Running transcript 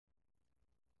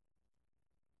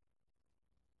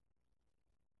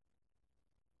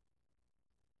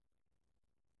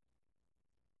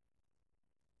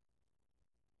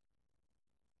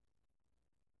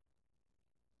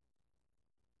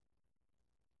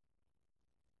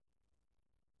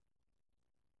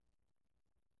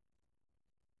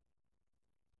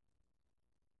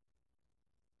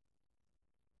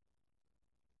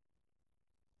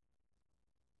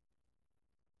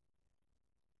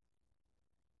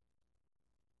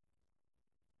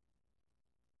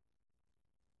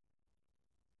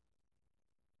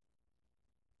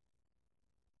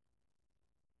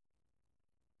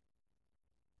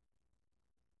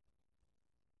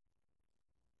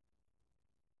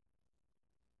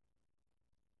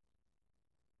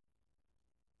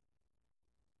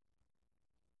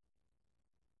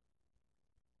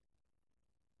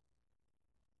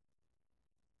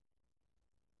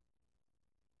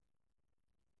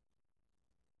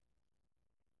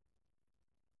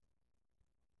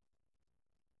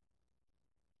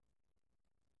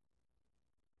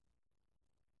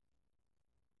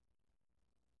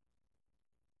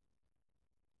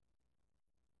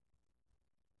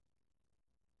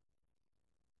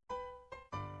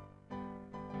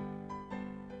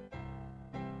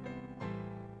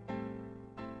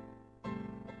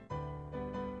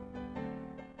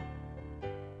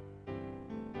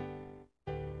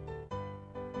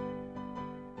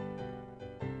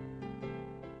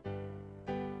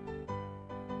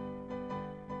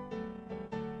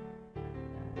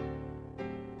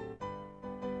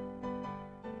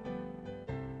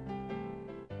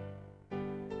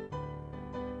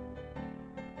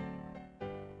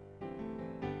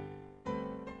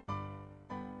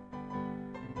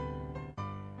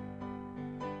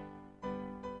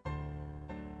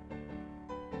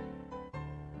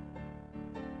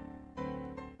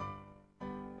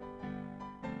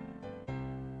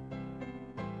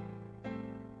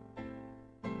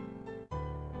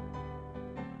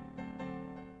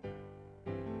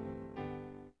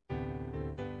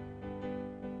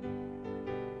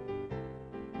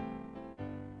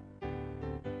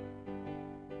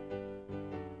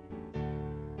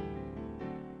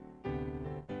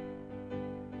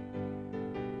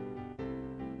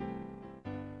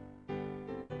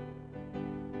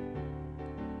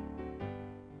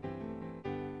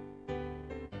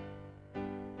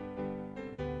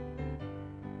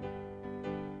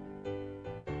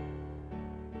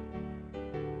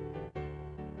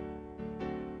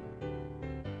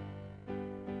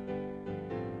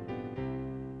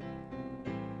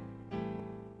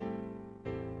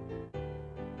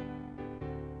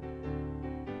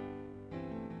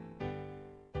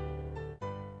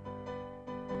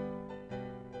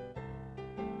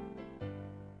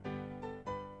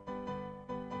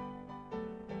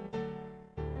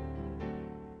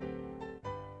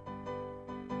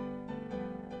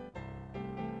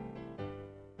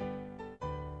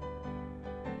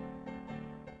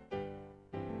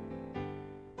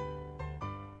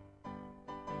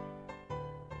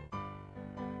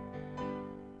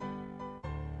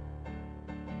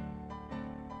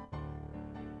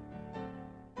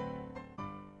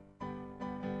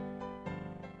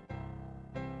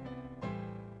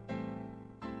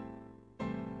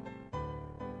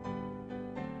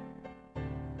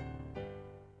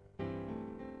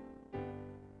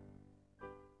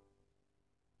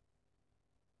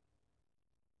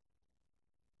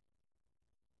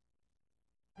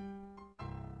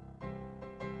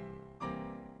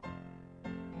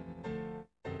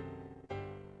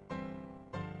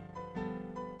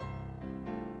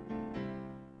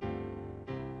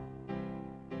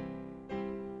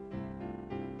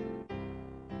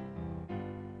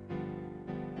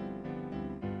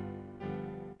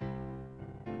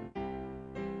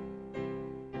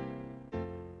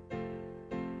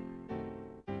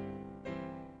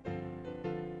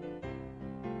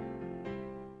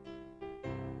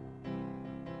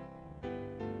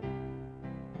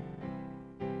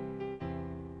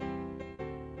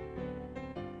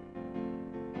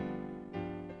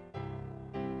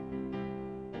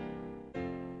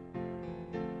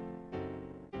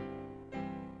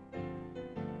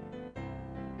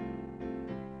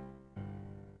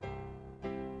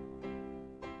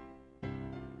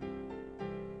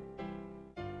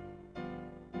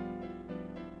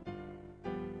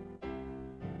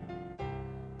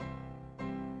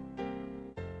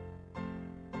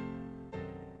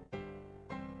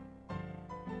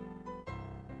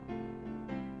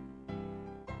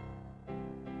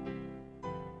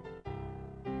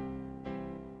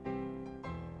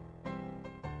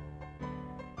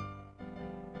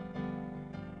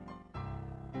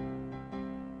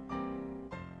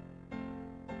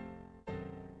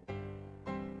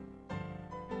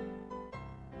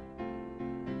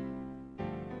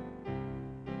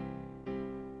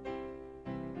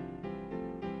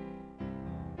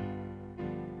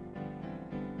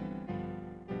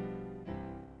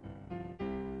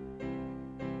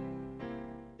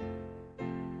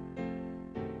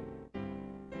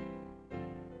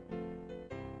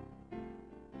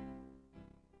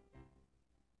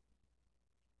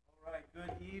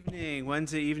Evening,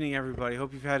 Wednesday evening, everybody.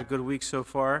 Hope you've had a good week so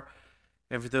far.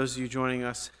 And for those of you joining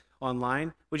us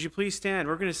online, would you please stand?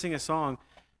 We're going to sing a song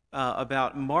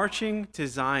about marching to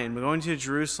Zion. We're going to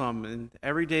Jerusalem, and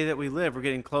every day that we live, we're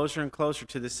getting closer and closer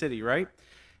to the city, right?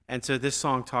 And so this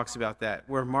song talks about that.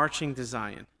 We're marching to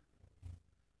Zion.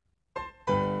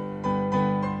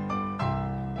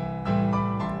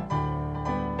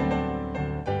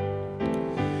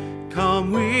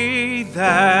 Come we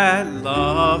that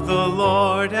love the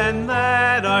Lord, and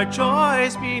let our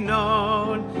joys be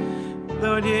known.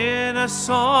 Join in a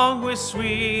song with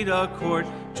sweet accord,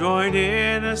 join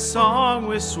in a song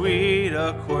with sweet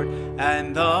accord,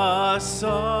 and thus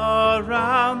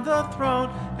around the throne,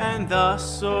 and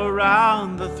thus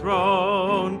around the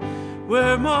throne.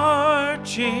 We're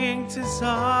marching to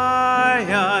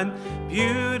Zion,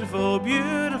 beautiful,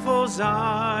 beautiful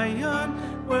Zion.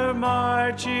 We're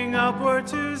marching upward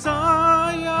to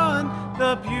Zion,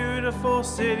 the beautiful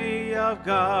city of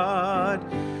God.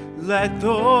 Let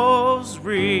those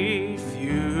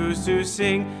refuse to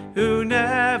sing who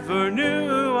never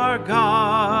knew our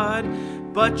God,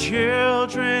 but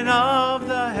children of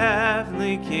the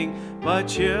heavenly King, but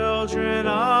children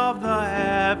of the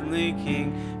heavenly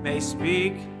King may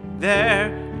speak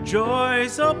their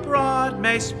joys abroad,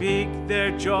 may speak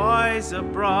their joys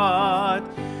abroad.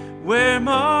 We're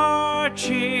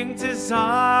marching to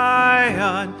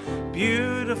Zion,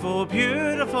 beautiful,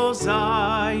 beautiful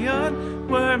Zion.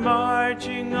 We're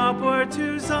marching upward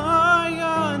to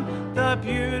Zion, the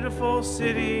beautiful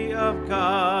city of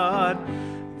God.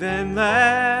 Then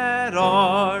let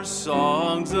our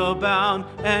songs abound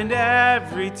and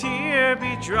every tear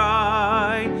be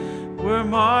dry. We're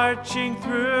marching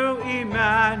through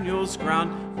Emmanuel's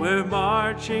ground. We're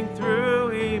marching through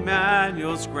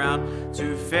Emmanuel's ground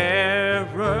to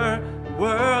fairer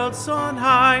worlds on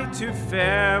high, to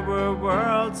fairer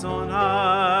worlds on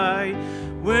high.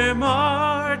 We're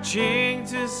marching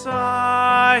to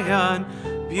Zion,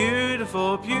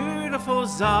 beautiful, beautiful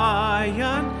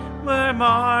Zion. We're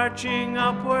marching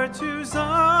upward to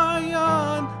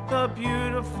Zion, the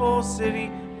beautiful city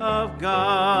of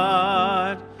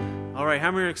God. All right,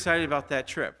 how many are excited about that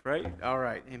trip, right? All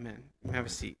right, amen. Have a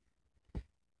seat.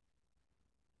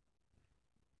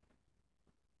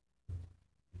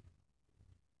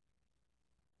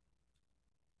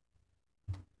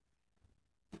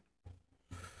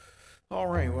 All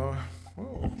right, well,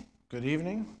 good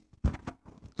evening,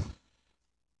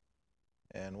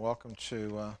 and welcome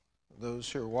to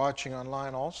those who are watching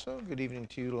online also. Good evening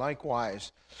to you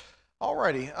likewise. All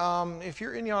righty, if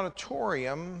you're in the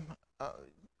auditorium,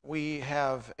 we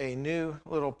have a new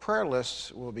little prayer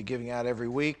list we'll be giving out every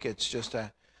week. It's just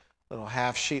a little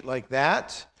half sheet like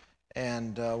that,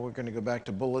 and we're going to go back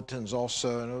to bulletins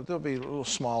also, and they'll be a little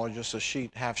smaller, just a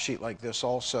sheet, half sheet like this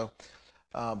also.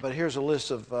 But here's a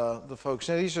list of the folks.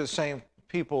 Now, these are the same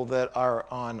people that are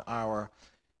on our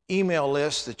email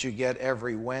list that you get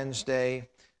every Wednesday,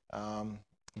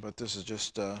 but this is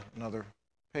just another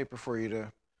paper for you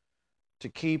to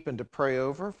keep and to pray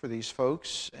over for these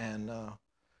folks. And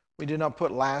we did not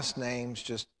put last names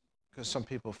just because some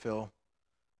people feel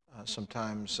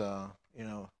sometimes,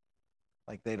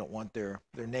 like they don't want their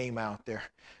name out there.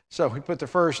 So we put the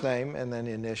first name and then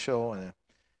the initial, and if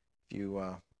you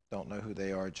don't know who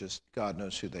they are, just God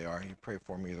knows who they are. You pray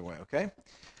for them either way, okay?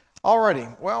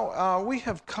 Alrighty, well, we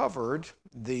have covered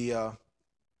the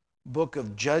book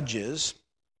of Judges.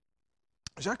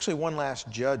 There's actually one last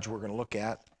judge we're going to look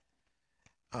at.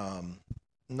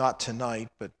 Not tonight,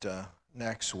 but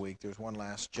next week. There's one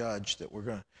last judge that we're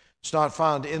going to, it's not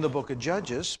found in the book of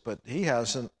Judges, but he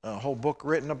has a whole book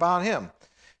written about him.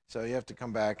 So you have to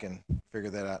come back and figure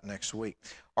that out next week.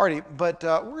 Alrighty, but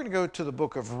we're going to go to the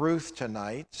book of Ruth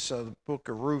tonight. So the book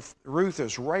of Ruth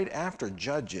is right after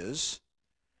Judges.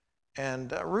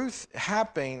 And Ruth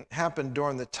happened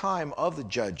during the time of the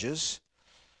Judges.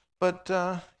 But,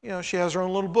 she has her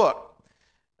own little book.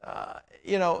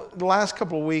 The last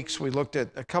couple of weeks we looked at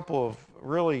a couple of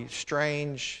really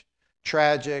strange,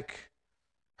 tragic,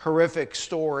 horrific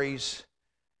stories.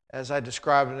 As I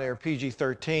described them, they were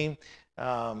PG-13.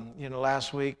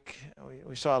 Last week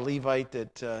we saw a Levite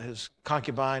that his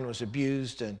concubine was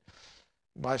abused and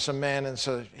by some man, and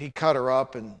so he cut her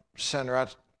up and sent her out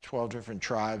to 12 different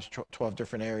tribes, 12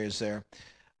 different areas there.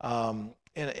 And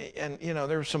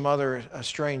there were some other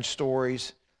strange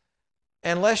stories.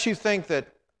 Unless you think that,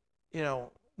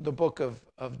 the book of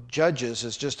Judges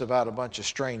is just about a bunch of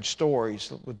strange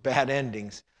stories with bad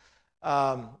endings,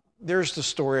 there's the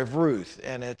story of Ruth,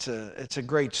 and it's a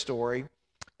great story.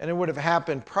 And it would have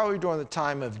happened probably during the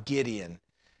time of Gideon.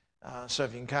 So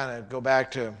if you can kind of go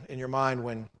back to, in your mind,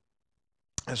 when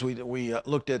as we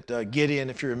looked at Gideon.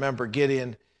 If you remember,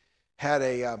 Gideon had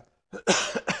a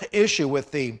issue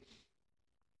with the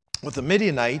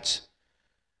Midianites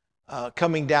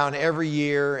coming down every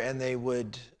year, and they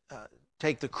would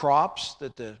take the crops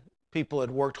that the people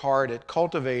had worked hard at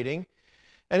cultivating.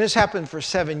 And this happened for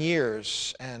 7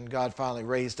 years, and God finally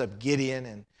raised up Gideon,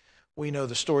 and we know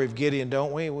the story of Gideon,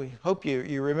 don't we? We hope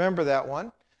you remember that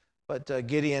one. But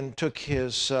Gideon took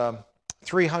his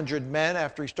 300 men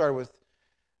after he started with,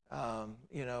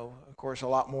 of course, a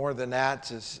lot more than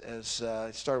that, as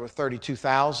he started with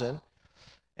 32,000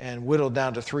 and whittled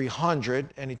down to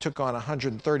 300, and he took on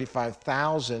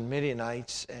 135,000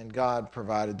 Midianites, and God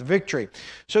provided the victory.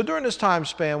 So during this time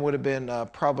span would have been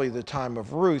probably the time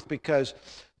of Ruth, because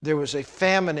there was a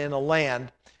famine in the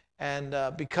land, and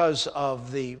because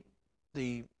of the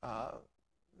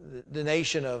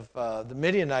nation of the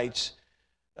Midianites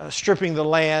stripping the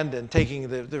land and taking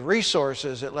the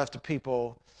resources, it left the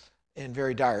people in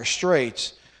very dire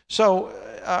straits. So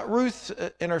Ruth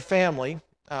and her family,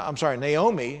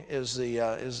 Naomi is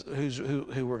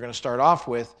who we're going to start off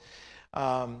with,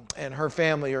 and her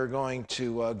family are going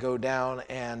to go down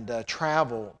and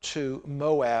travel to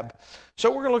Moab. So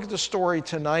we're going to look at the story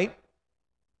tonight,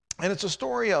 and it's a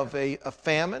story of a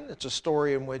famine. It's a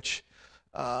story in which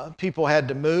people had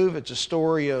to move. It's a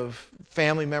story of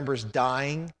family members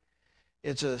dying.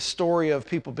 It's a story of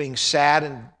people being sad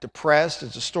and depressed.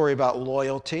 It's a story about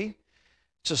loyalty.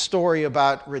 It's a story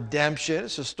about redemption.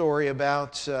 It's a story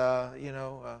about,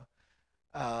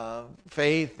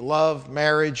 faith, love,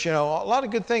 marriage. A lot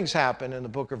of good things happen in the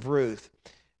book of Ruth.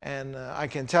 And I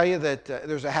can tell you that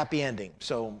there's a happy ending.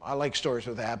 So I like stories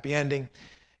with a happy ending.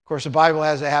 Of course, the Bible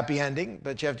has a happy ending,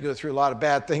 but you have to go through a lot of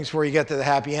bad things before you get to the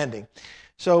happy ending.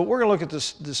 So we're going to look at the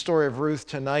story of Ruth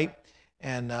tonight.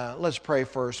 And let's pray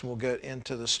first, and we'll get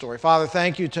into the story. Father,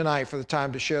 thank you tonight for the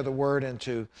time to share the word and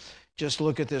to just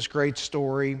look at this great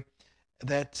story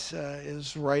that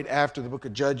is right after the book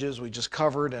of Judges we just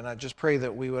covered. And I just pray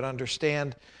that we would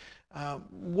understand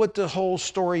what the whole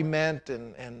story meant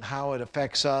and how it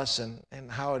affects us and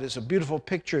how it is a beautiful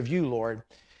picture of you, Lord.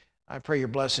 I pray your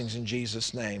blessings in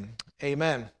Jesus' name.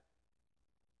 Amen.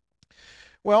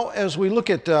 Well, as we look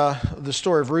at the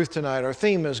story of Ruth tonight, our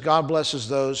theme is God blesses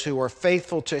those who are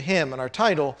faithful to Him. And our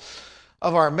title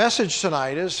of our message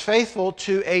tonight is Faithful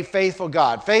to a Faithful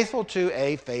God. Faithful to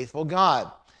a Faithful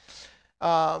God.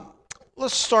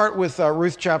 Let's start with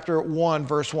Ruth chapter 1,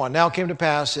 verse 1. Now it came to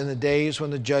pass in the days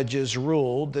when the judges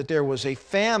ruled that there was a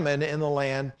famine in the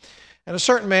land, and a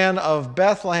certain man of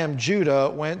Bethlehem,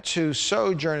 Judah, went to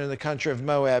sojourn in the country of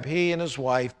Moab, he and his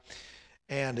wife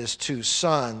and his 2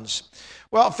 sons.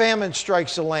 Well, famine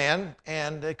strikes the land,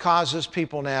 and it causes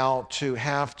people now to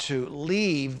have to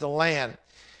leave the land.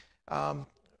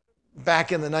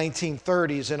 Back in the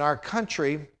 1930s in our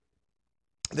country,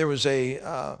 there was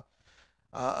a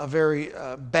very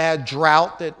bad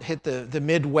drought that hit the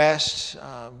Midwest.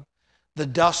 The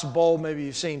Dust Bowl, maybe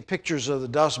you've seen pictures of the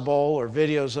Dust Bowl or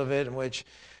videos of it, in which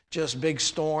just big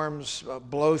storms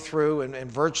blow through and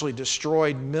virtually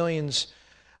destroyed millions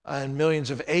and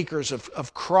millions of acres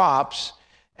of crops,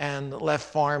 and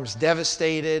left farms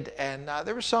devastated. And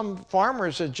there were some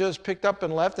farmers that just picked up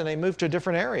and left, and they moved to a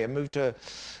different area, moved to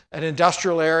an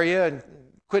industrial area and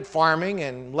quit farming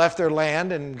and left their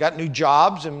land and got new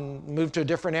jobs and moved to a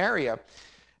different area.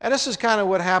 And this is kind of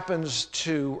what happens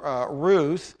to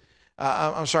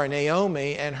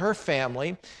Naomi and her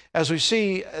family, as we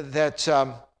see that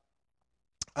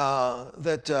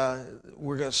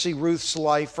we're going to see Ruth's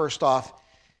life first off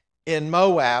in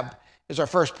Moab. Is our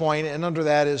first point, and under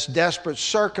that is desperate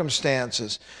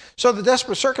circumstances. So the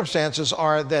desperate circumstances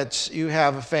are that you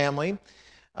have a family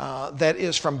that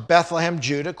is from Bethlehem,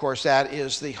 Judah. Of course, that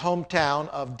is the hometown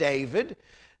of David,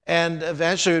 and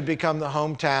eventually would become the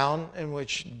hometown in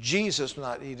which Jesus,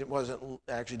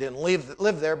 didn't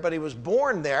live there, but he was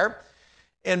born there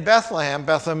in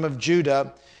Bethlehem of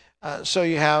Judah. So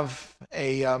you have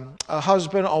a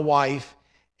husband, a wife,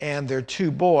 and their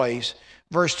 2 boys.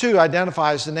 Verse 2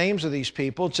 identifies the names of these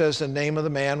people. It says the name of the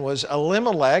man was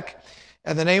Elimelech,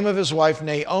 and the name of his wife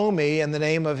Naomi, and the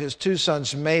name of his 2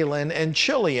 sons Mahlon and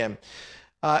Chilion,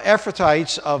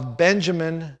 Ephrathites of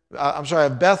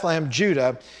Bethlehem,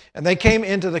 Judah, and they came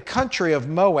into the country of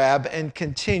Moab and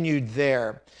continued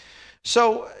there.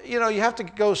 So, you have to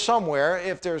go somewhere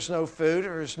if there's no food,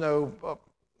 or there's no,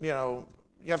 you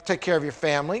have to take care of your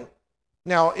family.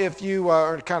 Now, if you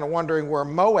are kind of wondering where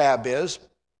Moab is,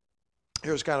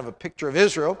 here's kind of a picture of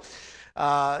Israel.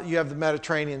 You have the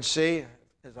Mediterranean Sea,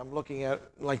 as I'm looking at,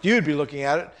 like you'd be looking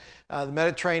at it. The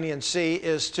Mediterranean Sea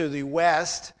is to the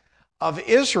west of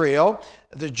Israel.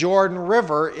 The Jordan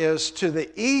River is to the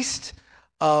east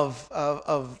of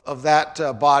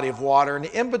that body of water. And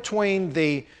in between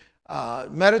the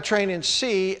Mediterranean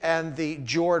Sea and the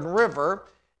Jordan River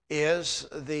is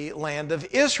the land of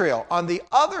Israel. On the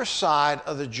other side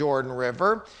of the Jordan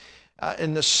River,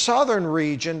 in the southern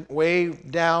region, way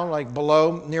down, like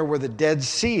below, near where the Dead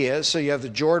Sea is, so you have the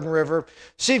Jordan River,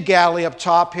 Sea of Galilee up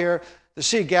top here. The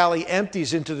Sea of Galilee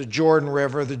empties into the Jordan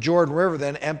River. The Jordan River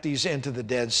then empties into the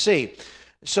Dead Sea.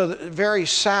 So the very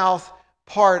south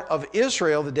part of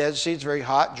Israel, the Dead Sea, is very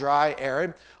hot, dry,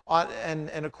 arid.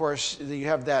 And of course, you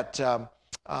have that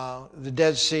the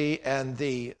Dead Sea and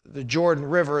the Jordan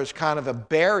River is kind of a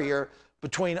barrier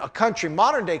between a country.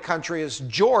 Modern day country is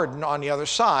Jordan on the other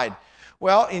side.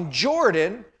 Well, in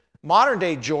Jordan, modern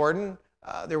day Jordan,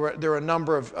 there were a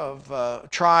number of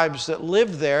tribes that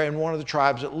lived there, and one of the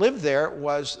tribes that lived there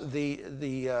was the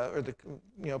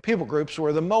people groups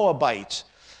were the Moabites.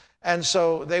 And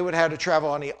so they would have to travel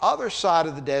on the other side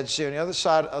of the Dead Sea, on the other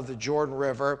side of the Jordan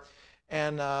River,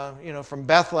 and from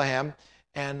Bethlehem.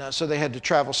 And so they had to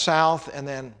travel south and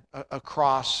then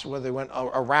across, whether they went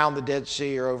around the Dead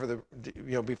Sea or over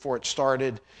before it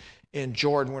started in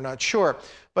Jordan, we're not sure.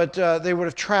 But they would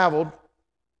have traveled.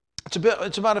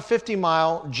 It's about a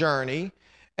 50-mile journey.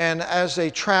 And as they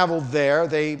traveled there,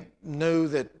 they knew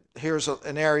that here's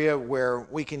an area where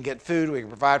we can get food, we can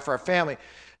provide for our family.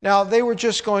 Now, they were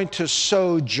just going to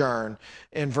sojourn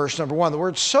in verse number 1. The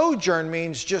word sojourn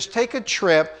means just take a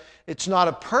trip. It's not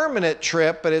a permanent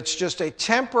trip, but it's just a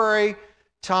temporary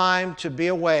time to be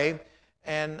away.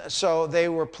 And so they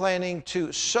were planning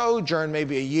to sojourn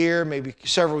maybe a year, maybe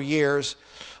several years.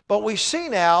 But we see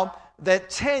now that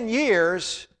 10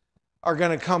 years are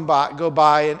going to go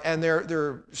by, and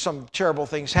there some terrible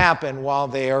things happen while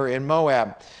they are in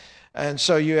Moab. And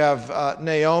so you have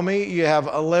Naomi, you have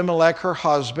Elimelech, her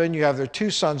husband, you have their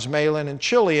two sons, Mahlon and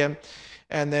Chilion,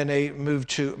 and then they move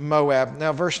to Moab.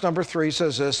 Now, verse number 3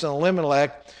 says this, and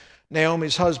Elimelech,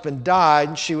 Naomi's husband, died,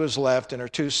 and she was left and her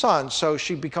two sons. So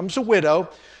she becomes a widow.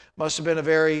 Must have been a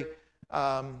very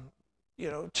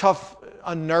tough,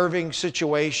 unnerving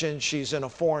situation. She's in a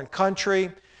foreign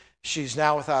country. She's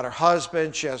now without her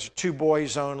husband. She has 2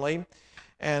 boys only.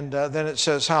 And then it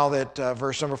says how that,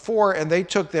 verse number 4, and they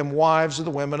took them wives of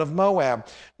the women of Moab.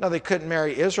 Now, they couldn't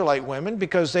marry Israelite women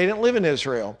because they didn't live in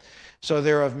Israel. So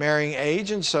they're of marrying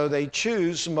age, and so they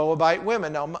choose Moabite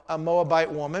women. Now, a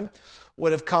Moabite woman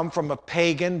would have come from a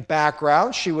pagan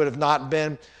background. She would have not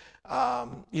been,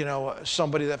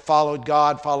 somebody that followed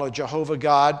God, followed Jehovah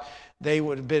God. They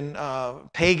would have been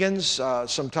pagans.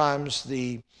 Sometimes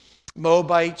the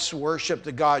Moabites worshiped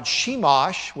the god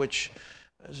Shemash, which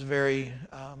is very,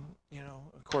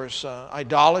 of course,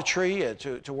 idolatry,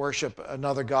 to worship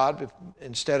another god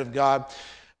instead of God.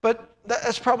 But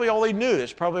that's probably all they knew.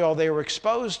 It's probably all they were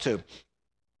exposed to.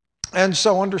 And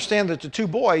so understand that the 2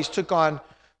 boys took on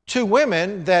 2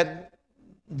 women that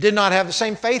did not have the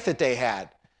same faith that they had.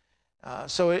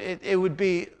 So it would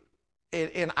be,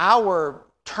 in our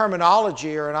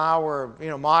terminology or in our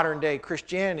modern day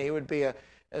Christianity, it would be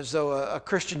as though a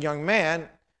Christian young man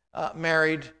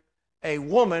married a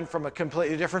woman from a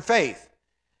completely different faith.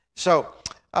 So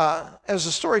as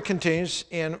the story continues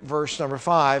in verse number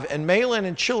 5, and Mahlon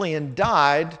and Chilion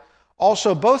died,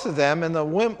 also both of them, and the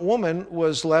woman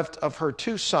was left of her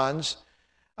 2 sons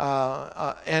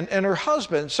and her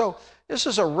husband. So this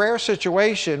is a rare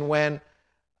situation when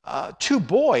 2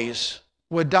 boys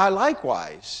would die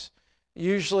likewise.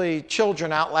 Usually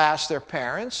children outlast their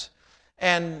parents.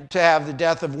 And to have the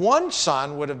death of one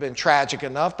son would have been tragic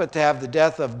enough, but to have the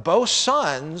death of both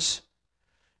sons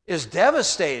is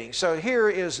devastating. So here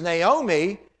is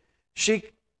Naomi. She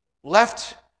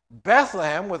left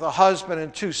Bethlehem with a husband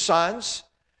and 2 sons.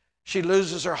 She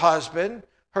loses her husband.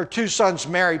 Her 2 sons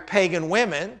marry pagan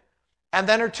women, and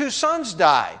then her 2 sons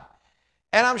die.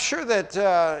 And I'm sure that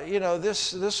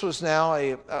this was now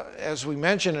as we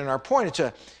mentioned in our point,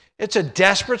 it's a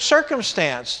desperate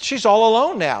circumstance. She's all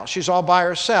alone now. She's all by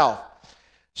herself.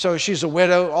 So she's a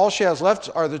widow. All she has left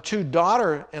are the 2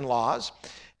 daughter-in-laws.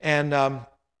 And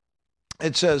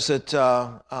it says that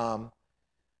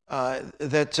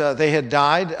they had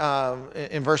died.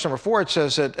 In verse number 4, it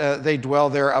says that they dwell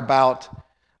there about...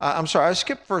 I'm sorry, I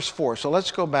skipped verse 4. So let's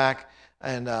go back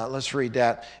and let's read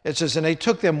that. It says, and they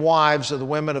took them wives of the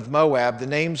women of Moab. The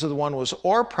names of the one was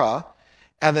Orpah,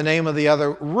 and the name of the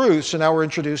other, Ruth. So now we're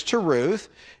introduced to Ruth,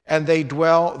 and they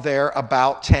dwell there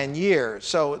about 10 years.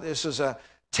 So this is a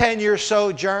 10-year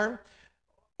sojourn.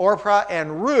 Orpah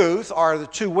and Ruth are the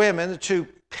 2 women, the 2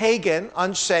 pagan,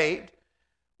 unsaved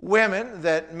women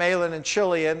that Mahlon and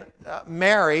Chilion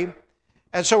marry.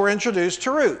 And so we're introduced to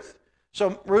Ruth.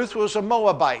 So Ruth was a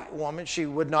Moabite woman. She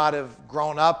would not have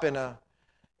grown up in a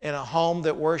home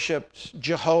that worshiped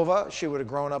Jehovah. She would have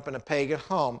grown up in a pagan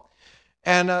home.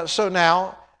 And so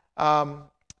now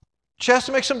she has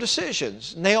to make some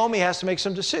decisions. Naomi has to make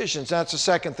some decisions. That's the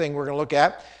second thing we're going to look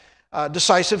at,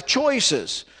 decisive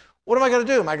choices. What am I going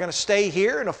to do? Am I going to stay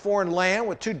here in a foreign land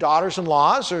with 2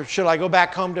 daughters-in-law, or should I go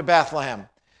back home to Bethlehem?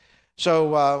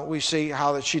 So we see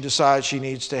how that she decides she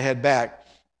needs to head back.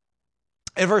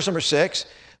 In verse number 6,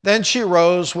 then she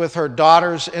rose with her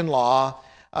daughters-in-law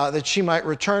that she might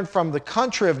return from the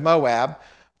country of Moab,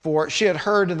 for she had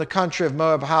heard in the country of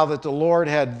Moab how that the Lord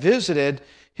had visited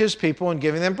his people in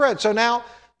giving them bread. So now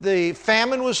the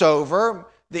famine was over.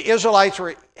 The Israelites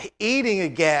were eating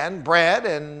again bread,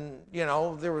 and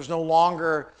there was no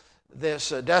longer this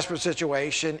desperate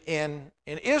situation in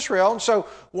Israel. And so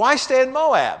why stay in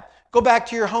Moab? Go back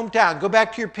to your hometown. Go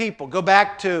back to your people. Go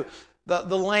back to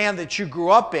the land that you grew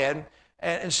up in,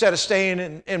 and instead of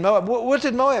staying in Moab. What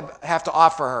did Moab have to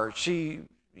offer her? She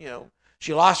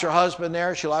lost her husband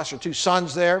there. She lost her 2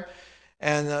 sons there.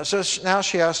 And so now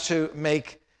she has to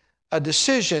make a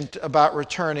decision about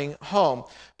returning home.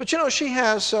 But she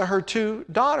has her 2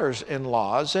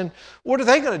 daughters-in-laws, and what are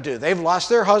they going to do? They've lost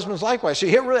their husbands likewise. So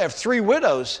you really have 3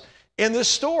 widows in this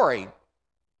story.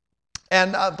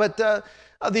 And but the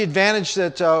advantage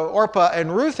that Orpah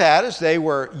and Ruth had is they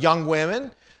were young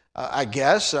women, I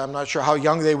guess. I'm not sure how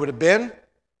young they would have been,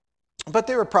 but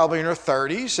they were probably in their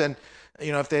 30s. And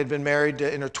if they had been married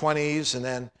in their 20s, and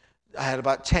then I had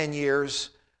about 10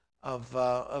 years of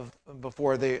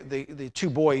before the 2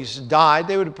 boys died,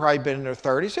 they would have probably been in their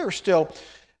 30s. They were still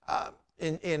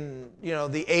in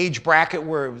the age bracket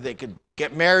where they could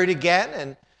get married again.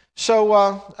 And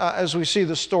so as we see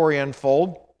the story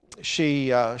unfold,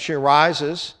 she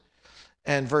arises,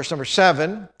 and verse number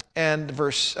 7, and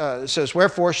verse says,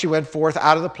 wherefore she went forth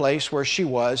out of the place where she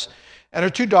was, and her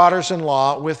 2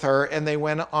 daughters-in-law with her, and they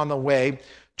went on the way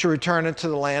to return into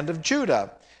the land of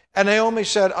Judah. And Naomi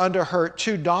said unto her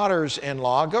 2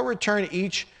 daughters-in-law, go return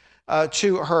each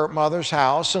to her mother's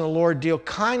house, and the Lord deal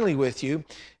kindly with you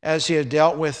as he had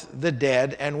dealt with the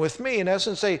dead and with me. In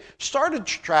essence, they started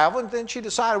traveling. Then she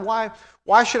decided,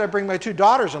 why should I bring my 2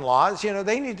 daughters-in-laws?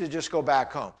 They need to just go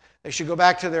back home. They should go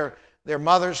back to their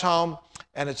mother's home,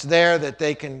 and it's there that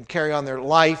they can carry on their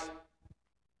life.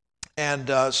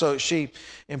 And so she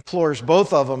implores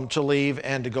both of them to leave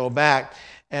and to go back.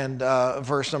 And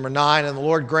verse number 9, and the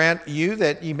Lord grant you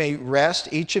that ye may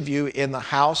rest, each of you, in the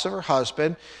house of her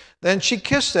husband. Then she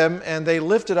kissed them, and they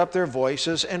lifted up their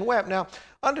voices and wept. Now,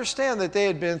 understand that they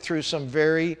had been through some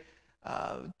very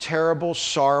terrible,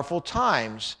 sorrowful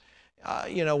times.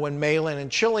 When Mahlon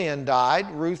and Chilion died,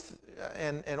 Ruth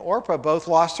and Orpah both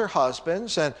lost their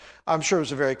husbands, and I'm sure it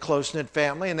was a very close-knit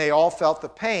family, and they all felt the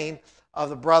pain of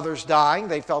the brothers dying.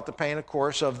 They felt the pain, of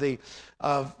course, that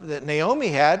Naomi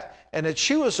had, and that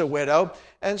she was a widow.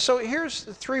 And so here's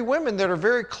 3 women that are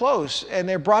very close, and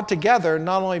they're brought together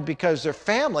not only because they're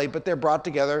family, but they're brought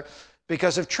together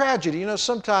because of tragedy.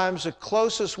 Sometimes the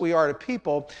closest we are to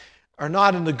people are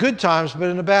not in the good times, but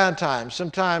in the bad times.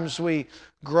 Sometimes we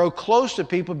grow close to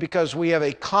people because we have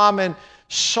a common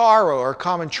sorrow or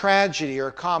common tragedy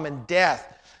or common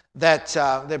death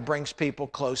that brings people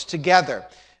close together.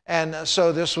 And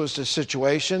so this was the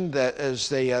situation that as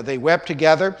they wept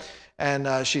together,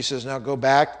 and she says, now go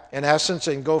back, in essence,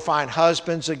 and go find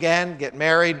husbands again, get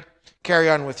married, carry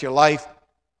on with your life.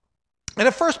 And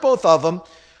at first, both of them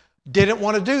didn't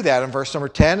want to do that. In verse number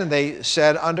 10, and they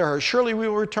said unto her, surely we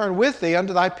will return with thee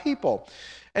unto thy people.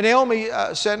 And Naomi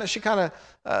said, and she kind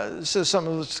of says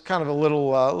something that's kind of a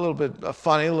little bit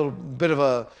funny, a little bit of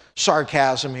a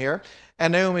sarcasm here.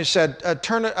 And Naomi said,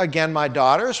 turn again, my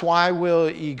daughters, why will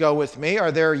ye go with me?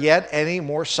 Are there yet any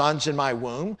more sons in my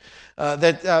womb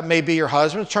that may be your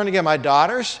husbands? Turn again, my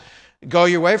daughters, go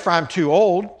your way, for I'm too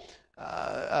old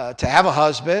to have a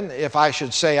husband. If I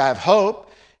should say I have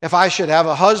hope, if I should have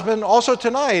a husband also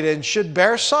tonight and should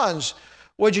bear sons,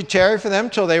 would you tarry for them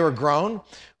till they were grown?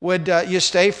 Would you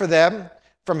stay for them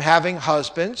from having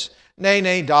husbands? Nay,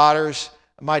 nay, daughters,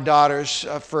 my daughters,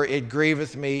 for it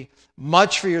grieveth me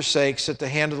much for your sakes that the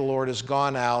hand of the Lord has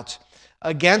gone out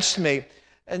against me.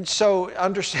 And so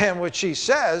understand what she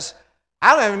says.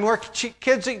 I don't have any more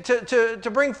kids to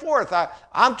bring forth.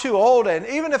 I'm too old, and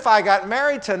even if I got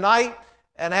married tonight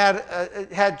and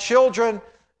had children,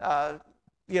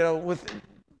 with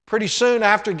pretty soon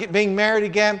after being married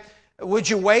again, would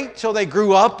you wait till they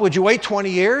grew up? Would you wait 20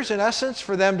 years, in essence,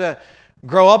 for them to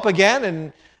grow up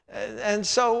again? And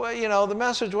so, the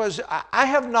message was, I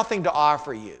have nothing to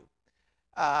offer you.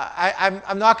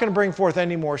 I'm not going to bring forth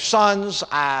any more sons.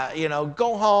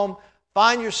 Go home,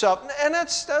 find yourself, and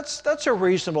that's a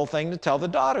reasonable thing to tell the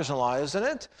daughters-in-law, isn't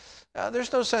it?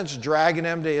 There's no sense dragging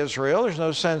them to Israel. There's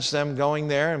no sense them going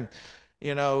there and,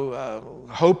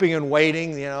 hoping and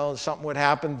waiting, something would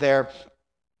happen there.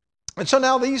 And so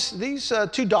now these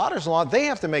two daughters-in-law, they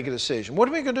have to make a decision. What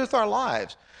are we going to do with our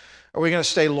lives? Are we going to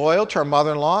stay loyal to our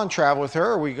mother-in-law and travel with her?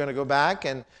 Or are we going to go back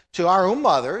and to our own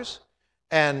mothers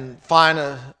and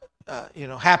find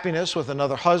happiness with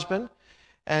another husband?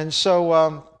 And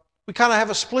so we kind of have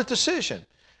a split decision.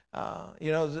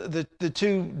 The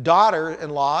two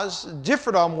daughter-in-laws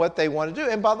differed on what they want to do.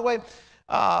 And by the way,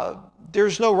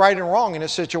 there's no right and wrong in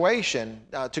this situation.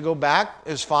 To go back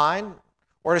is fine,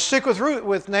 or to stick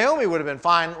with Naomi would have been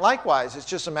fine likewise. It's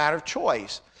just a matter of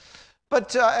choice.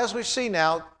 But as we see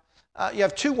now, you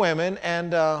have two women,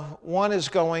 and one is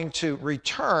going to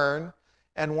return,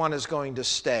 and one is going to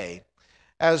stay.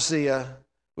 As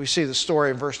we see the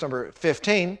story in verse number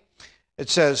 15, it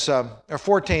says, or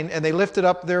 14, and they lifted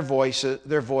up their voice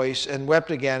and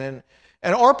wept again.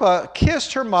 And Orpah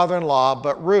kissed her mother-in-law,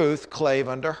 but Ruth clave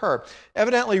unto her.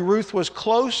 Evidently, Ruth was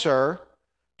closer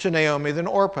to Naomi than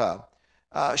Orpah.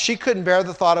 She couldn't bear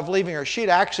the thought of leaving her. She'd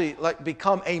actually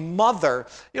become a mother.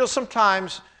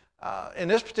 Sometimes in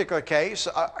this particular case,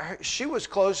 she was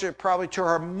closer probably to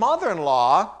her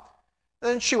mother-in-law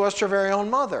than she was to her very own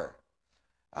mother.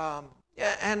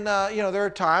 There are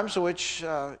times in which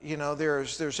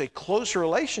there's a closer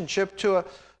relationship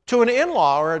to an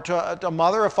in-law or to a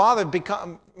mother or father.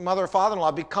 Mother or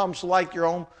father-in-law becomes like your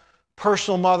own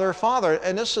personal mother or father.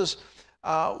 And this is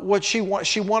what she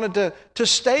wanted to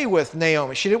stay with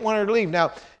Naomi. She didn't want her to leave.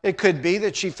 Now, it could be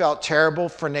that she felt terrible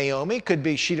for Naomi. It could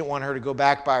be she didn't want her to go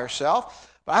back by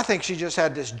herself. But I think she just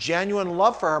had this genuine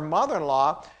love for her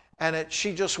mother-in-law, and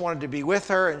she just wanted to be with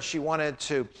her, and she wanted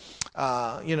to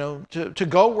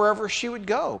go wherever she would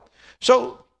go.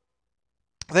 So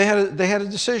they had a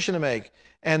decision to make,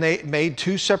 and they made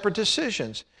two separate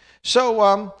decisions.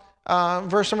 So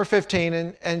verse number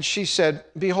 15, and she said,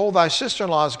 "Behold, thy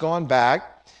sister-in-law is gone back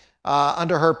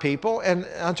unto her people and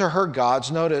unto her gods."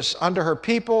 Notice, unto her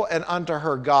people and unto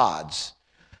her gods,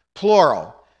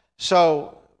 plural.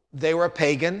 So they were a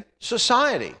pagan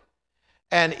society,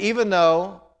 and even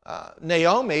though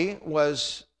Naomi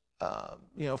was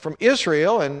from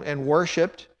Israel and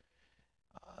worshipped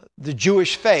the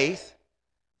Jewish faith,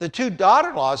 the two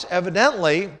daughter-in-laws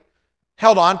evidently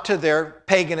held on to their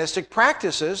paganistic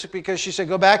practices, because she said,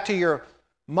 "Go back to your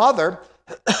mother,"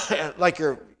 like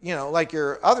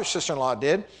your other sister-in-law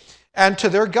did, "and to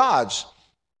their gods."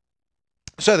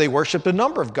 So they worshipped a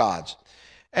number of gods.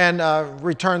 "And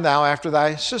return thou after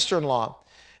thy sister-in-law."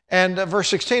 And verse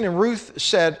 16, and Ruth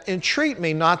said, "Entreat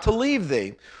me not to leave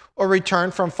thee, or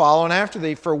return from following after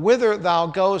thee. For whither thou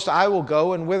goest, I will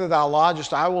go, and whither thou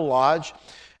lodgest, I will lodge.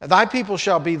 And thy people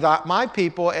shall be my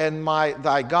people, and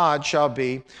thy God shall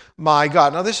be my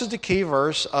God." Now, this is the key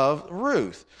verse of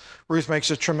Ruth. Ruth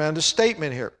makes a tremendous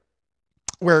statement here,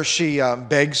 where she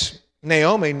begs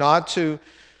Naomi not to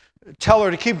tell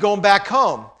her to keep going back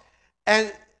home.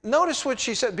 And notice what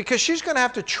she said, because she's going to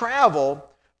have to travel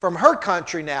from her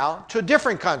country now to a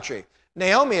different country.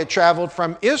 Naomi had traveled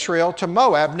from Israel to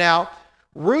Moab. Now,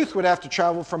 Ruth would have to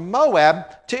travel from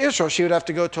Moab to Israel. She would have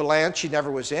to go to a land she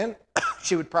never was in.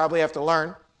 She would probably have to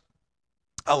learn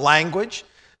a language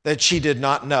that she did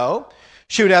not know.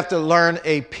 She would have to learn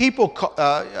a people,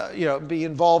 be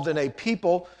involved in a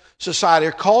people society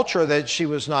or culture that she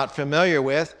was not familiar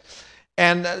with.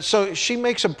 And so she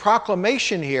makes a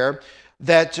proclamation here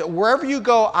that wherever you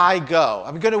go, I go.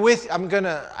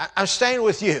 I'm staying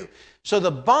with you. So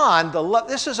the bond, the love,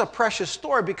 this is a precious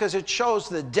story because it shows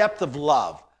the depth of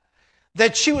love.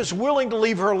 That she was willing to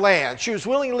leave her land. She was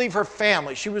willing to leave her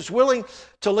family. She was willing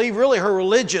to leave really her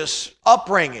religious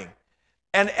upbringing.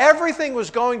 And everything was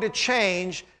going to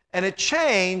change, and it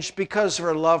changed because of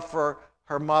her love for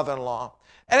her mother-in-law.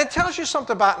 And it tells you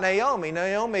something about Naomi.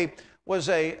 Naomi was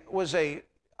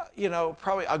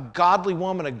probably a godly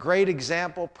woman, a great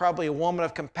example, probably a woman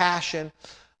of compassion,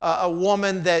 a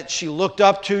woman that she looked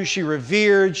up to, she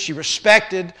revered, she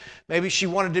respected. Maybe she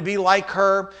wanted to be like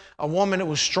her, a woman that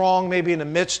was strong, maybe in the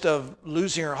midst of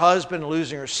losing her husband,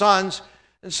 losing her sons.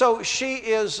 And so she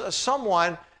is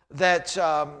someone that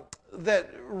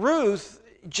Ruth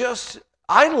just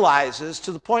idolizes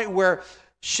to the point where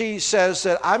she says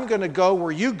that I'm going to go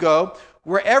where you go,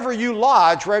 wherever you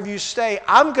lodge, wherever you stay,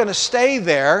 I'm going to stay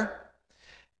there.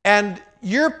 And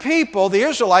your people, the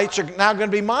Israelites, are now going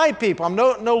to be my people. I'm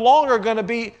no longer going to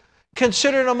be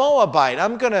considered a Moabite.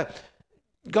 I'm going to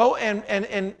go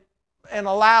and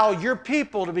allow your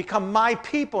people to become my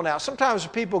people now. Sometimes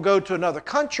people go to another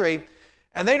country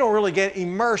And they don't really get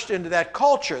immersed into that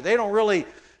culture. They don't really,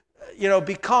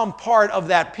 become part of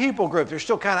that people group. They're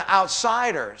still kind of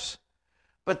outsiders.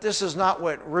 But this is not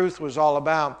what Ruth was all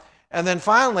about. And then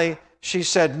finally, she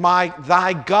said,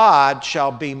 thy God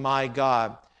shall be my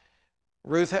God.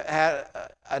 Ruth had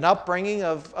an upbringing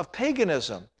of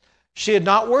paganism. She had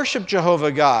not worshiped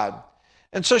Jehovah God.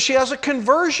 And so she has a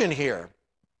conversion here.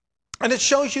 And it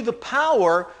shows you the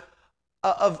power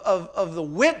of the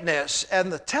witness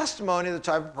and the testimony of the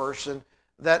type of person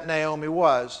that Naomi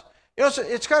was.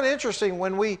 It's kind of interesting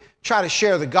when we try to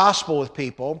share the gospel with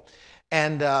people.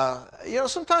 And,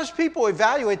 sometimes people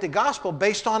evaluate the gospel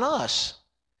based on us.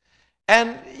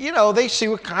 And, they see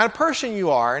what kind of person you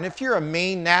are. And if you're a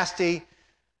mean, nasty,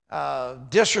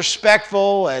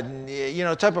 disrespectful, and,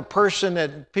 type of person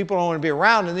that people don't want to be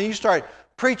around, and then you start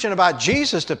preaching about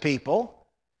Jesus to people,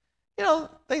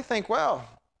 they think, well,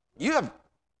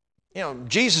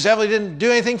 Jesus evidently didn't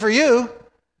do anything for you.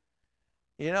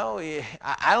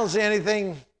 I don't see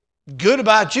anything good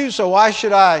about you, so why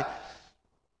should I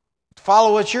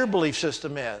follow what your belief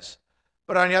system is?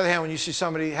 But on the other hand, when you see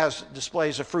somebody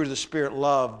displays the fruit of the Spirit,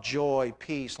 love, joy,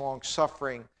 peace,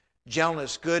 long-suffering,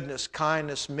 gentleness, goodness,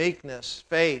 kindness, meekness,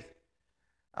 faith,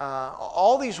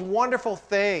 all these wonderful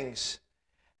things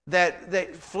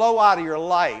that flow out of your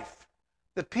life,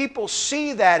 the people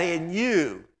see that in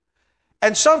you.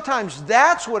 And sometimes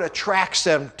that's what attracts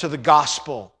them to the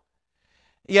gospel.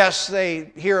 Yes,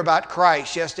 they hear about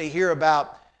Christ. Yes, they hear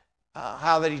about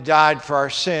how that He died for our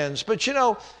sins. But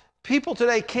people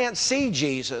today can't see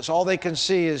Jesus. All they can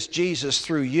see is Jesus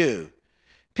through you.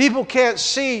 People can't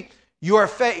see your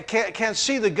faith, can't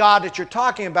see the God that you're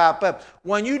talking about. But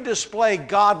when you display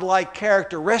God-like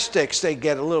characteristics, they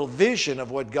get a little vision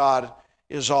of what God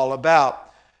is all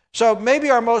about. So maybe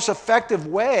our most effective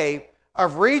way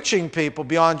of reaching people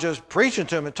beyond just preaching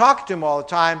to them and talking to them all the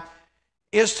time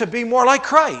is to be more like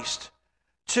Christ,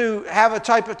 to have a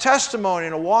type of testimony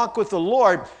and a walk with the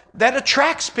Lord that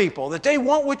attracts people, that they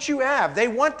want what you have. They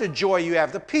want the joy you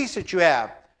have, the peace that you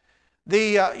have.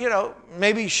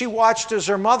 Maybe she watched as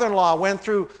her mother-in-law went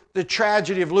through the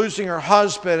tragedy of losing her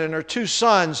husband and her 2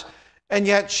 sons, and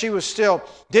yet she was still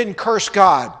didn't curse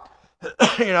God.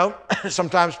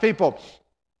 Sometimes people,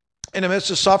 in the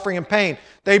midst of suffering and pain,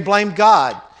 they blame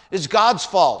God. It's God's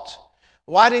fault.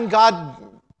 Why did God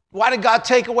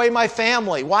take away my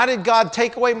family? Why did God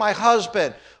take away my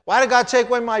husband? Why did God take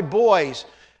away my boys?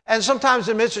 And sometimes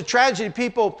in the midst of tragedy,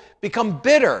 people become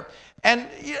bitter. And,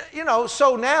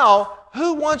 so now,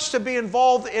 who wants to be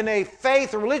involved in a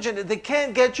faith or religion that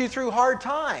can't get you through hard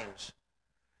times?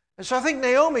 And so I think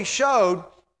Naomi showed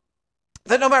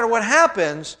that no matter what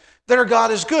happens, that her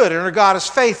God is good and her God is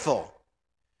faithful.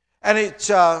 And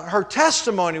her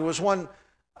testimony was one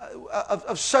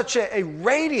of such a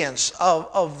radiance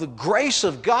of the grace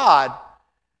of God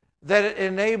that it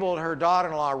enabled her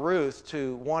daughter-in-law Ruth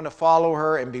to want to follow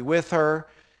her and be with her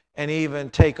and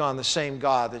even take on the same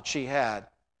God that she had.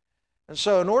 And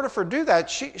so in order for her to do that,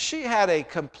 she had a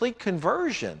complete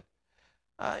conversion.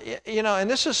 And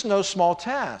this is no small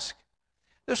task.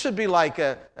 This would be like,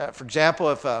 for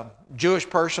example, if a Jewish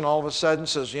person all of a sudden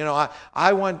says,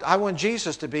 I want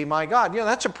Jesus to be my God.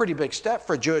 That's a pretty big step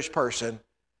for a Jewish person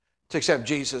to accept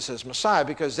Jesus as Messiah,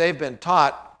 because they've been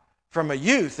taught from a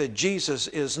youth that Jesus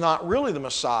is not really the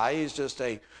Messiah. He's just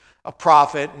a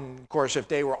prophet. And of course, if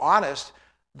they were honest,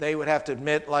 they would have to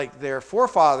admit, like their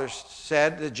forefathers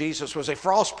said, that Jesus was a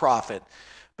false prophet.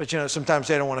 But sometimes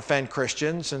they don't want to offend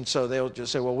Christians, and so they'll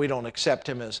just say, well, we don't accept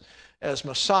him as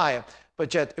Messiah.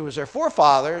 But yet it was their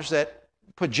forefathers that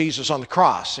put Jesus on the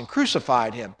cross and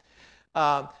crucified him.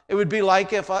 It would be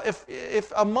like if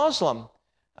a Muslim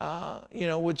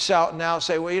would now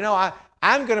say, well,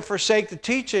 I'm going to forsake the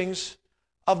teachings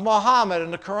of Muhammad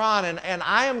and the Quran, and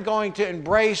I am going to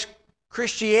embrace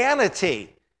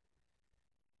Christianity.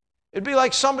 It'd be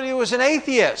like somebody who was an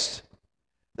atheist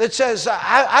that says,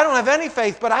 I don't have any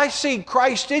faith, but I see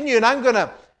Christ in you, and I'm going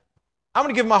to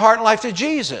give my heart and life to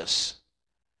Jesus.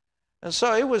 And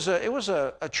so it was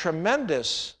a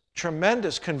tremendous,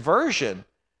 tremendous conversion.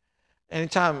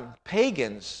 Anytime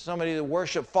pagans, somebody that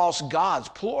worshiped false gods,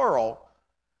 plural,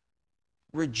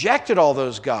 rejected all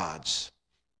those gods.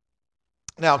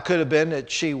 Now, it could have been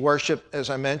that she worshiped, as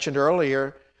I mentioned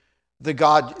earlier, the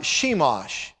god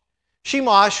Shamash.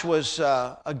 Shamash was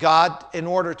a god, in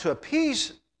order to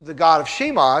appease the god of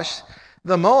Shamash,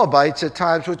 the Moabites at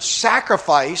times would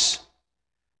sacrifice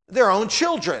their own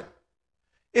children.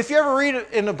 If you ever read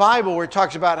in the Bible where it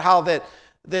talks about how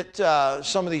that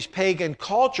some of these pagan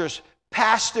cultures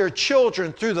passed their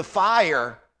children through the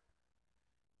fire,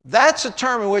 That's a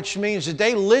term which means that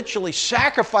they literally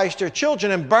sacrificed their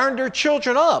children and burned their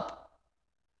children up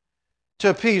to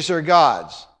appease their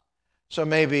gods. So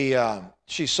maybe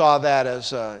she saw that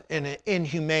as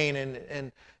inhumane,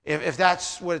 and if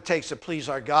that's what it takes to please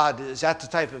our God, is that the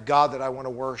type of God that I want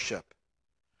to worship?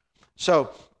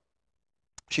 So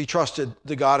she trusted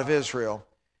the God of Israel,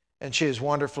 and she is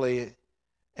wonderfully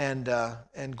and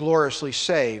gloriously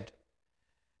saved.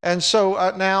 And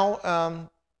so now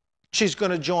she's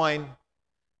going to join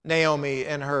Naomi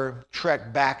in her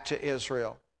trek back to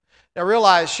Israel. Now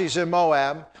realize she's in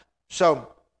Moab, so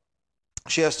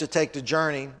she has to take the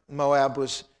journey. Moab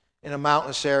was in a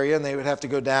mountainous area, and they would have to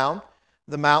go down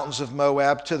the mountains of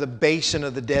Moab to the basin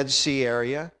of the Dead Sea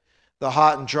area, the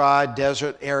hot and dry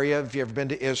desert area. If you've ever been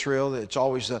to Israel, it's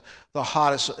always the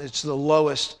hottest, it's the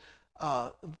lowest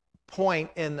point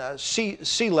in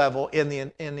sea level in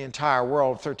the entire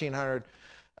world,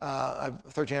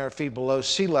 1,300 feet below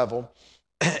sea level.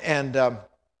 And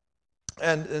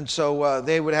so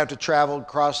they would have to travel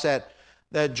across that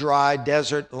dry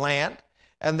desert land.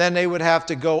 And then they would have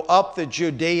to go up the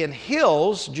Judean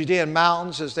hills, Judean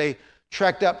mountains, as they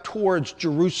trekked up towards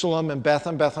Jerusalem and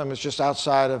Bethlehem. Bethlehem is just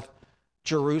outside of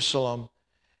Jerusalem.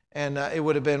 And it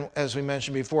would have been, as we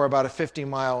mentioned before, about a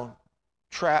 50-mile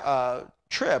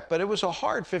trip. But it was a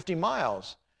hard 50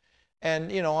 miles.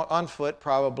 And, on foot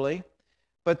probably.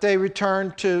 But they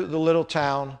returned to the little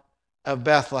town of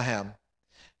Bethlehem.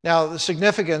 Now, the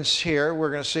significance here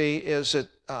we're going to see is that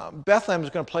Bethlehem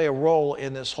is going to play a role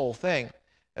in this whole thing,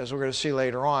 as we're going to see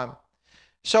later on.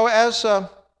 So as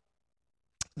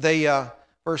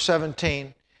verse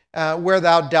 17, where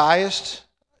thou diest,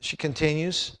 she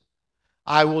continues,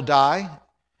 I will die,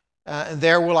 and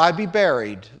there will I be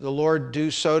buried. The Lord do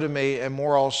so to me, and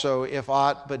more also, if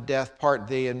aught but death part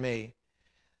thee and me.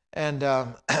 And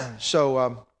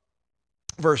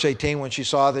verse 18, when she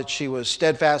saw that she was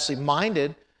steadfastly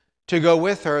minded to go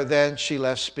with her, then she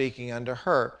left speaking unto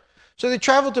her. So they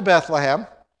traveled to Bethlehem,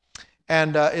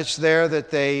 and it's there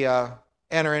that they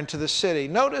enter into the city.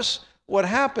 Notice what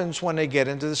happens when they get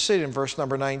into the city in verse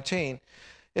number 19.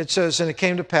 It says, and it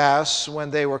came to pass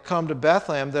when they were come to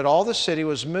Bethlehem that all the city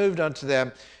was moved unto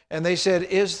them, and they said,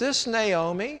 is this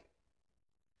Naomi?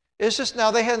 Is this?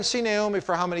 Now they hadn't seen Naomi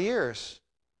for how many years?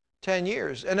 10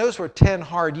 years. And those were 10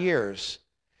 hard years.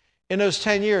 In those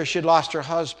 10 years, she had lost her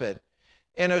husband.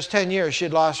 In those 10 years, she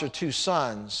had lost her 2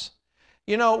 sons.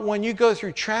 When you go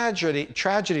through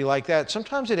tragedy like that,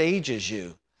 sometimes it ages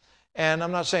you. And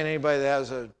I'm not saying anybody that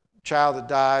has a child that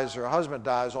dies or a husband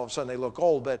dies, all of a sudden they look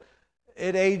old, but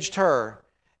it aged her.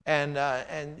 And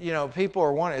people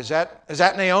are wondering, is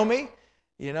that Naomi?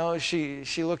 She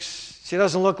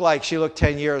doesn't look like she looked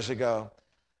 10 years ago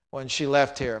when she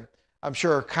left here. I'm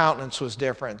sure her countenance was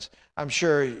different. I'm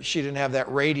sure she didn't have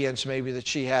that radiance maybe that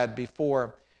she had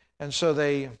before. And so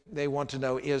they want to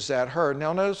know, is that her?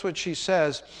 Now notice what she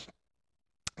says,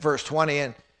 verse 20,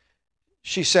 and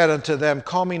she said unto them,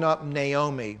 call me not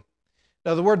Naomi.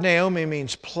 Now the word Naomi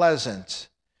means pleasant,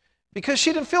 because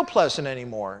she didn't feel pleasant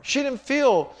anymore. She didn't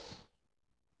feel,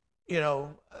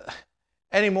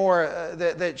 anymore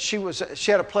that she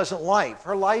had a pleasant life.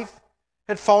 Her life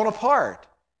had fallen apart.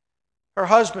 Her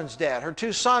husband's dead. Her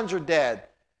 2 sons are dead.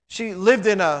 She lived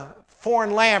in a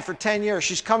foreign land for 10 years.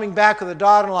 She's coming back with a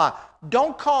daughter-in-law.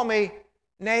 Don't call me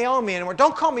Naomi anymore.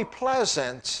 Don't call me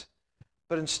pleasant,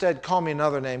 but instead call me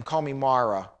another name. Call me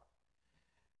Mara.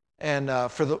 And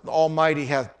for the Almighty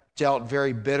hath dealt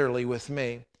very bitterly with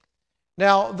me.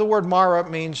 Now, the word Mara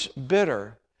means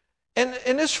bitter. And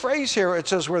in this phrase here, it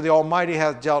says where the Almighty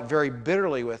hath dealt very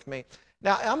bitterly with me.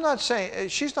 Now,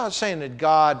 she's not saying that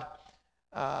God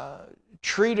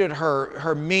treated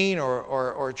her mean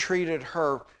or treated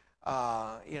her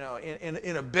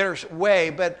in a bitter way,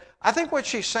 but I think what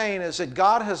she's saying is that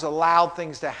God has allowed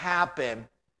things to happen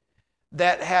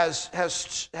that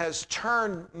has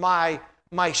turned my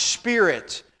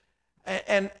spirit,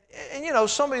 and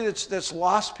somebody that's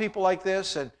lost people like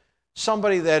this, and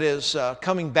somebody that is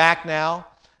coming back now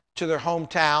to their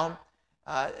hometown,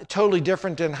 totally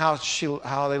different than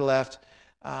how they left.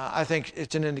 I think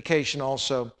it's an indication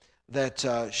also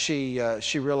that she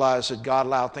realized that God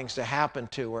allowed things to happen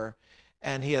to her,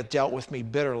 and He had dealt with me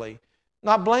bitterly.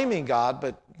 Not blaming God,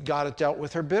 but God had dealt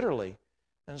with her bitterly.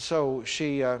 And so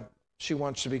she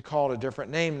wants to be called a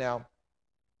different name now.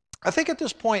 I think at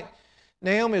this point,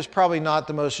 Naomi is probably not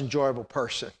the most enjoyable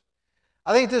person.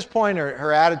 I think at this point,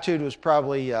 her attitude was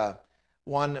probably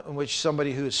one in which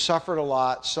somebody who has suffered a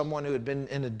lot, someone who had been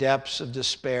in the depths of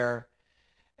despair.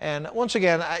 And once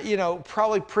again,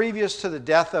 probably previous to the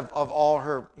death of all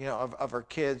her, of her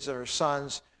kids, of her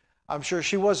sons, I'm sure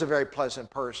she was a very pleasant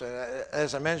person.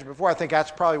 As I mentioned before, I think that's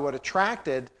probably what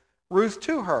attracted Ruth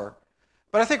to her.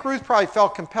 But I think Ruth probably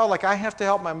felt compelled, like, I have to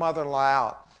help my mother-in-law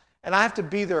out, and I have to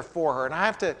be there for her, and I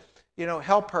have to,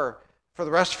 help her for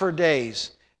the rest of her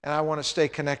days, and I want to stay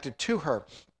connected to her.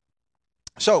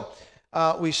 So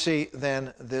we see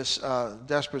then this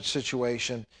desperate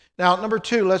situation. Now, number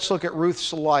 2, let's look at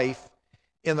Ruth's life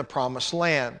in the Promised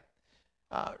Land.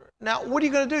 Now, what are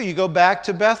you going to do? You go back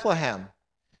to Bethlehem.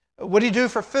 What do you do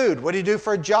for food? What do you do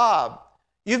for a job?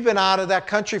 You've been out of that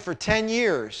country for 10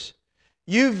 years.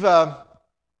 You've,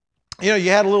 you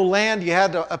had a little land, you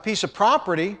had a piece of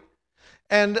property,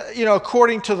 and,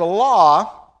 according to the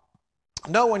law,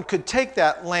 no one could take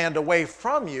that land away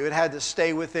from you. It had to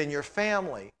stay within your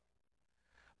family.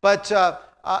 But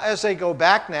as they go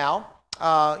back now,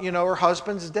 her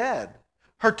husband's dead.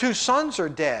 Her 2 sons are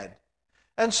dead.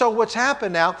 And so what's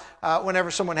happened now,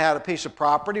 whenever someone had a piece of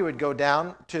property, it would go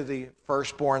down to the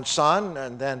firstborn son,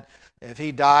 and then if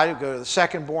he died, it would go to the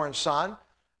secondborn son.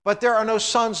 But there are no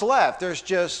sons left. There's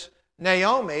just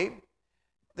Naomi.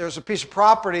 There's a piece of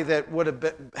property that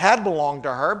had belonged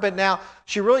to her, but now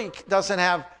she really doesn't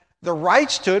have the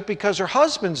rights to it because her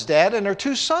husband's dead and her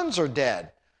 2 sons are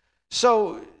dead.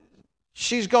 So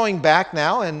she's going back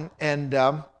now, and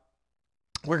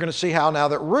we're going to see how now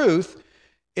that Ruth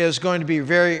is going to be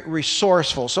very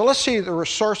resourceful. So let's see the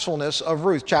resourcefulness of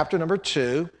Ruth, chapter number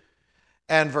 2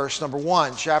 and verse number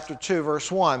 1. Chapter 2, verse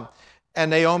 1.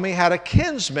 And Naomi had a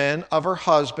kinsman of her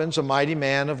husband's, a mighty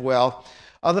man of wealth,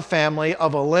 of the family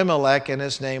of Elimelech, and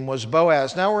his name was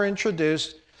Boaz. Now we're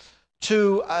introduced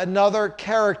to another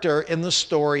character in the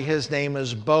story. His name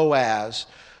is Boaz.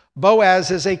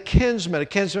 Boaz is a kinsman. A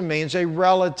kinsman means a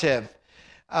relative.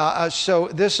 So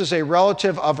this is a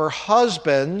relative of her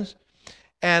husband's,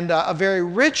 and a very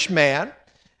rich man,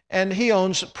 and he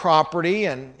owns property,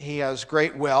 and he has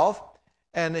great wealth,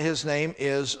 and his name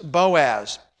is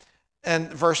Boaz.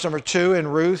 And verse number 2,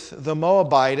 and Ruth the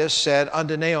Moabitess said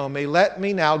unto Naomi, Let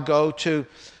me now go to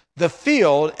the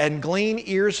field and glean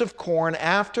ears of corn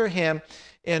after him,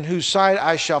 in whose sight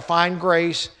I shall find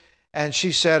grace. And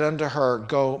she said unto her,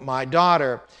 Go, my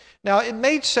daughter. Now it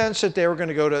made sense that they were going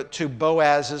to go to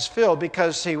Boaz's field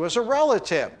because he was a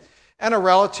relative. And a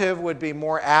relative would be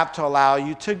more apt to allow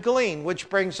you to glean, which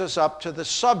brings us up to the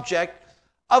subject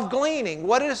of gleaning.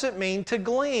 What does it mean to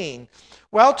glean?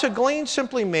 Well, to glean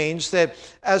simply means that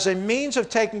as a means of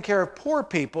taking care of poor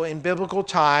people in biblical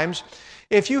times,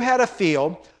 if you had a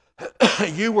field,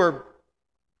 you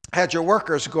had your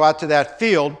workers go out to that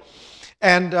field,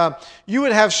 and you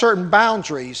would have certain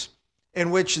boundaries in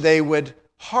which they would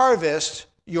harvest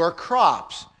your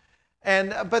crops.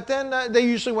 But then they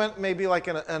usually went maybe like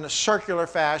in a circular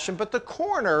fashion, but the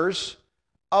corners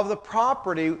of the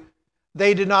property,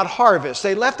 they did not harvest.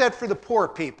 They left that for the poor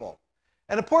people.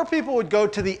 And the poor people would go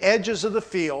to the edges of the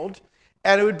field,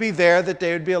 and it would be there that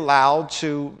they would be allowed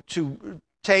to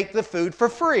take the food for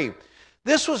free.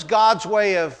 This was God's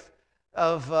way of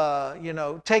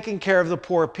taking care of the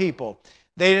poor people.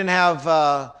 They didn't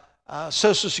have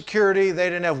Social Security. They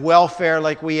didn't have welfare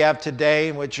like we have today,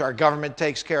 in which our government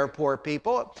takes care of poor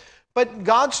people. But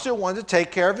God still wanted to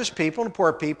take care of his people and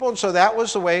poor people, and so that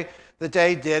was the way that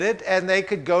they did it. And they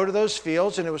could go to those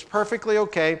fields, and it was perfectly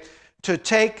okay to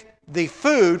take the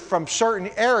food from certain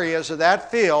areas of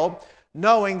that field,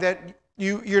 knowing that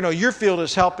your field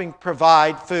is helping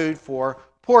provide food for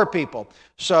poor people.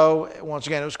 So once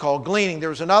again, it was called gleaning. There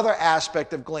was another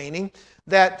aspect of gleaning,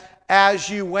 that as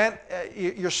you went,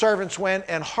 your servants went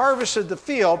and harvested the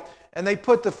field, and they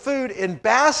put the food in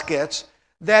baskets,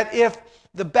 that if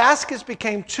the baskets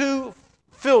became too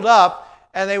filled up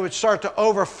and they would start to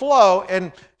overflow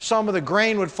and some of the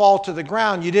grain would fall to the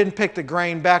ground, you didn't pick the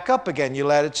grain back up again. You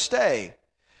let it stay.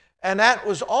 And that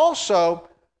was also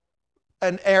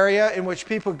an area in which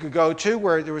people could go to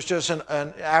where there was just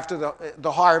after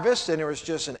the harvest, and there was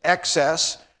just an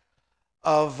excess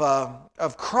of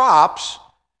crops,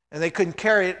 and they couldn't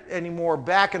carry it anymore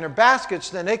back in their baskets,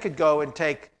 then they could go and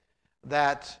take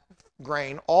that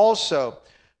grain also.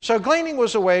 So gleaning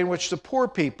was a way in which the poor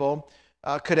people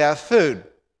could have food.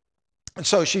 And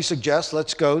so she suggests,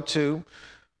 let's go to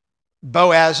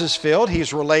Boaz's field.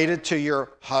 He's related to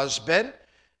your husband,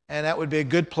 and that would be a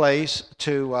good place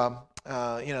to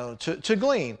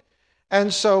glean.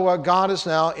 And so God is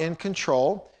now in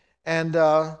control, and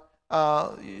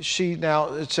she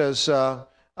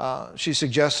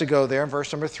suggests to go there in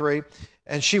verse number 3.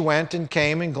 And she went and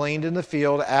came and gleaned in the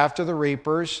field after the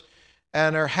reapers,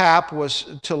 and her hap was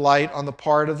to light on the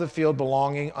part of the field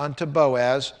belonging unto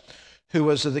Boaz, who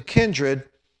was of the kindred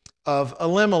of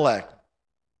Elimelech.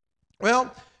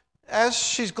 Well, as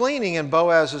she's gleaning in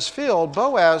Boaz's field,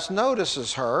 Boaz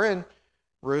notices her, and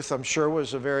Ruth, I'm sure,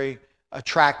 was a very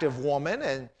attractive woman,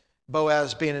 and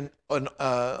Boaz being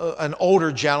an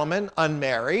older gentleman,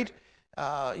 unmarried,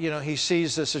 he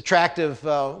sees this attractive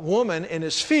woman in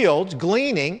his field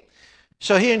gleaning,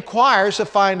 so he inquires to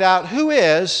find out who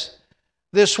is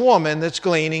this woman that's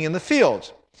gleaning in the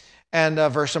field. And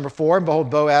verse number 4, and behold,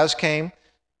 Boaz came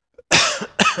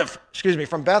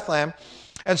from Bethlehem,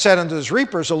 and said unto his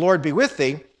reapers, the Lord be with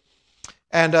thee.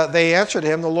 And they answered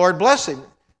him, the Lord bless thee. It's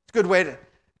a good way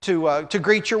to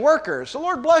greet your workers. The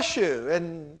Lord bless you,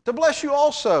 and to bless you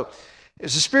also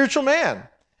is a spiritual man.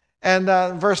 And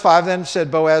verse 5, then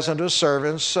said Boaz unto his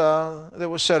servants that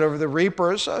was set over the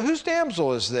reapers, whose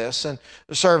damsel is this? And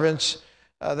the servants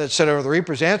that set over the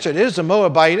reapers answered, it is a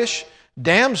Moabitish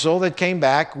damsel that came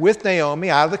back with Naomi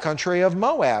out of the country of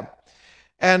Moab.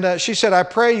 And she said, I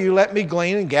pray you, let me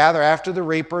glean and gather after the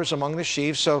reapers among the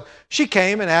sheaves. So she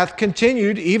came and hath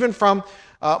continued even from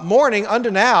morning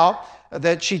unto now,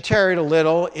 that she tarried a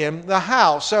little in the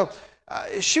house. So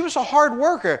she was a hard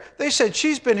worker. They said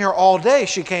she's been here all day.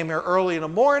 She came here early in the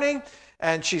morning,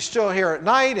 and she's still here at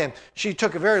night, and she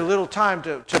took a very little time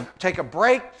to take a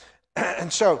break.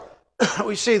 And so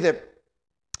we see that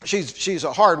she's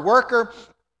a hard worker,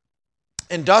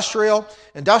 industrious.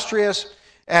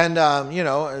 And,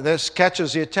 this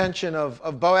catches the attention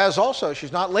of Boaz also.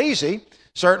 She's not lazy,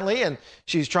 certainly, and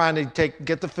she's trying to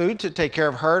get the food to take care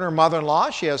of her and her mother-in-law.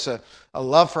 She has a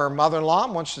love for her mother-in-law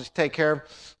and wants to take care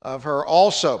of her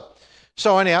also.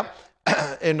 So anyhow,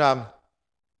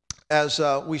 as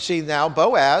we see now,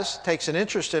 Boaz takes an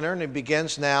interest in her, and he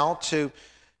begins now to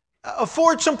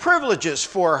afford some privileges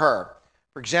for her.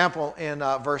 For example, in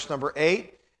verse number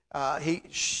 8,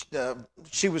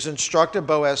 she was instructed,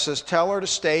 Boaz says, tell her to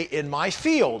stay in my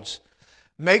fields.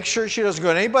 Make sure she doesn't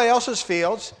go to anybody else's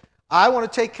fields. I want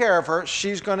to take care of her.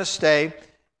 She's going to stay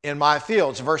in my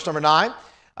fields. Verse number 9,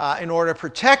 in order to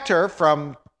protect her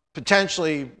from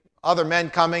potentially other men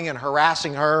coming and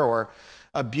harassing her or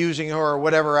abusing her or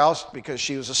whatever else, because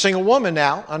she was a single woman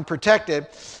now, unprotected,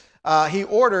 he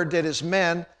ordered that his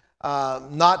men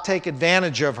not take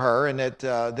advantage of her, and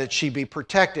that she be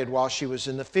protected while she was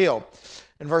in the field.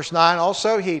 In verse 9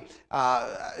 also, he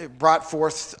brought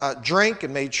forth drink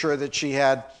and made sure that she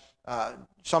had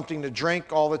something to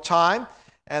drink all the time.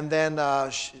 And then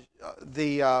verse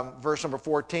number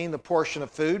 14, the portion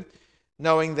of food,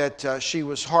 knowing that she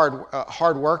was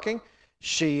hardworking,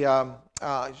 she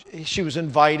was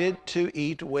invited to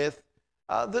eat with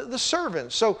the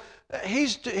servants. So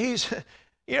he's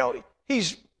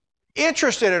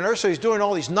interested in her, so he's doing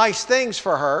all these nice things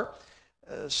for her,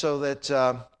 so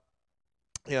that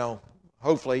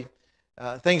hopefully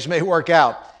things may work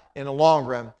out in the long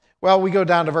run. Well, we go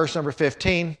down to verse number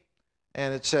 15,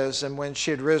 and it says, and when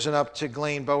she had risen up to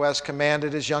glean, Boaz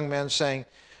commanded his young men, saying,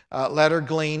 let her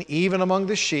glean even among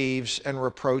the sheaves, and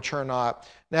reproach her not.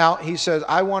 Now, he says,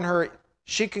 I want her,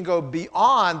 she can go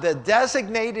beyond the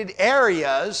designated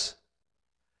areas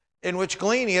in which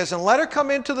gleaning is, and let her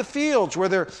come into the fields where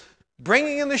they're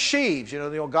bringing in the sheaves.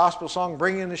 The old gospel song,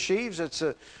 bringing in the sheaves, it's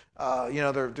they're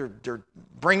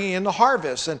bringing in the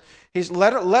harvest. And he's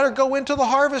let her go into the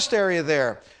harvest area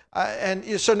there. And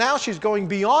so now she's going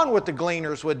beyond what the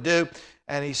gleaners would do.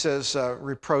 And he says,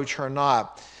 reproach her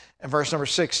not. And verse number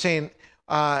 16,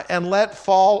 and let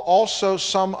fall also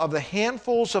some of the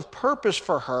handfuls of purpose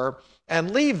for her,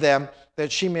 and leave them,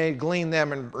 that she may glean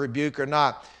them, and rebuke her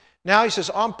not. Now he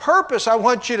says, on purpose, I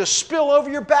want you to spill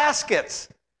over your baskets.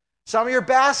 Some of your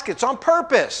baskets on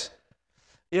purpose,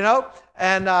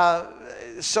 And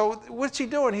so what's he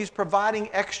doing? He's providing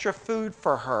extra food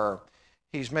for her.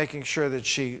 He's making sure that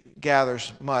she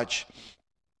gathers much.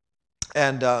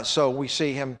 And so we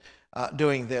see him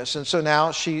doing this. And so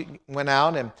now she went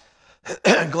out and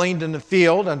gleaned in the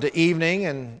field unto evening,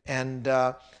 and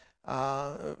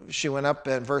she went up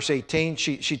in verse 18.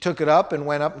 She took it up and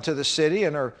went up into the city,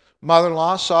 and her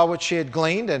mother-in-law saw what she had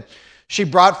gleaned, and she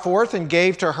brought forth and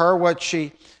gave to her what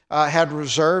she had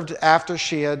reserved after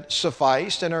she had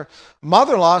sufficed. And her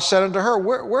mother-in-law said unto her,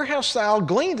 where hast thou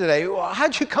gleaned today?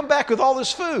 How'd you come back with all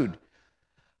this food?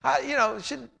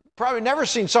 She'd probably never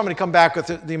seen somebody come back with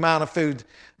the amount of food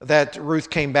that Ruth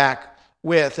came back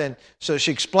with. And so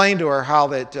she explained to her how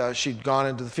that she'd gone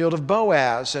into the field of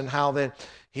Boaz, and how that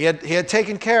he had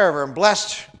taken care of her and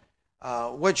blessed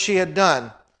what she had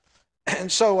done.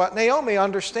 And so Naomi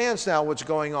understands now what's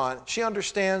going on. She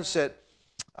understands that,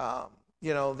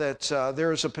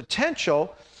 there is a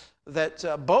potential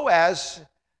that Boaz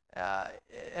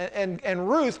and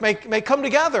Ruth may come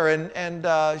together,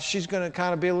 and she's going to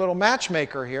kind of be a little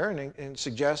matchmaker here, and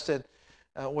suggested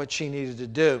what she needed to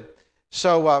do.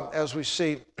 So as we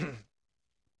see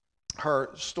her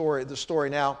story, the story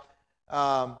now,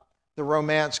 the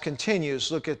romance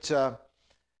continues. Look at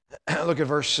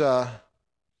verse. Let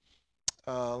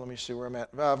me see where I'm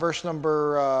at. Verse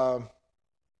number.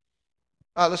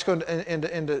 Let's go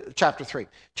into chapter 3.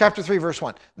 Chapter 3, verse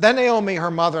 1. Then Naomi,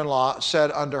 her mother-in-law, said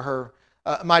unto her,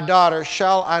 My daughter,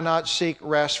 shall I not seek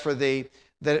rest for thee,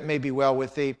 that it may be well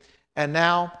with thee? And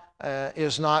now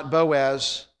is not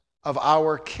Boaz of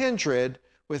our kindred,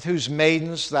 with whose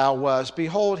maidens thou wast?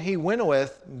 Behold, he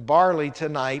winnoweth barley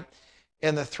tonight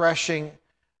in the threshing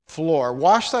floor.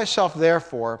 Wash thyself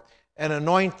therefore, and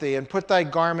anoint thee, and put thy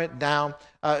garment down,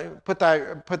 put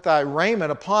thy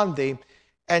raiment upon thee,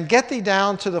 and get thee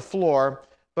down to the floor,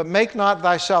 but make not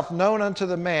thyself known unto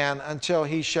the man until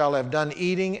he shall have done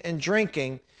eating and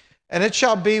drinking. And it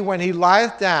shall be when he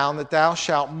lieth down that thou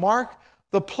shalt mark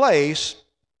the place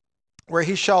where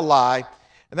he shall lie,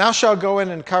 and thou shalt go in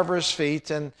and cover his feet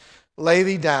and lay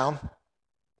thee down,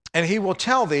 and he will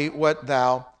tell thee what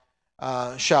thou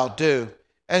shalt do.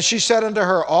 And she said unto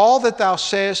her, All that thou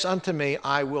sayest unto me,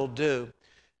 I will do.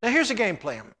 Now here's a game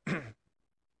plan.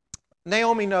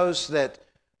 Naomi knows that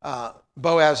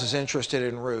Boaz is interested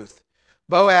in Ruth.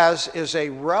 Boaz is a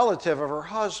relative of her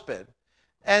husband.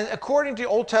 And according to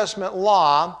Old Testament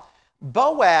law,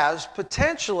 Boaz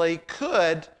potentially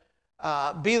could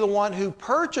be the one who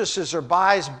purchases or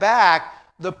buys back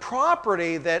the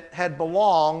property that had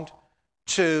belonged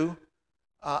to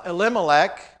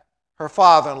Elimelech, her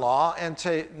father-in-law, and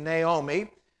to Naomi,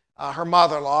 her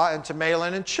mother-in-law, and to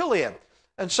Mahlon and Chilion.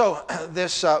 And so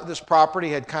this property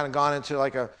had kind of gone into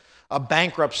like a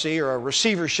bankruptcy or a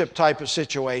receivership type of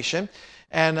situation.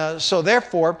 And so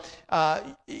therefore,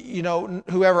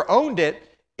 whoever owned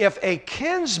it, if a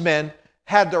kinsman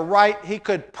had the right, he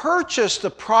could purchase the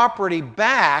property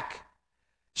back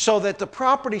so that the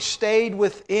property stayed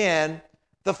within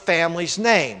the family's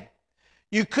name.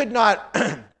 You could not,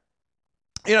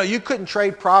 you couldn't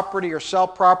trade property or sell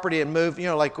property and move,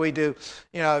 like we do.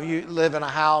 If you live in a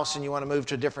house and you want to move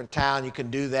to a different town, you can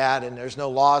do that, and there's no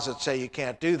laws that say you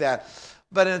can't do that.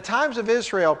 But in the times of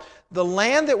Israel, the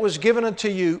land that was given unto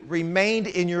you remained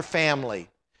in your family.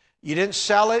 You didn't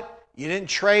sell it, you didn't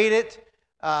trade it,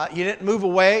 you didn't move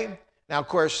away. Now, of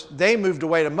course, they moved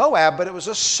away to Moab, but it was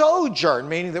a sojourn,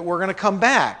 meaning that we're going to come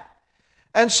back.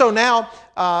 And so now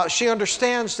she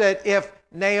understands that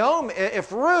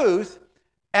if Ruth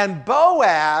and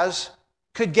Boaz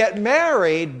could get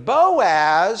married,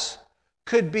 Boaz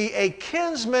could be a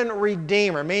kinsman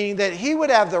redeemer, meaning that he would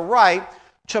have the right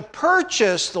to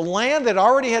purchase the land that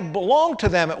already had belonged to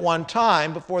them at one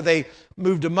time before they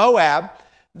moved to Moab,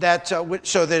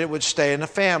 so that it would stay in the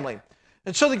family.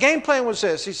 And so the game plan was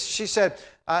this. She said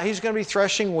he's going to be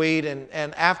threshing wheat,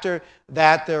 and after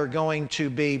that they're going to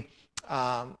be,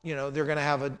 they're going to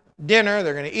have a dinner,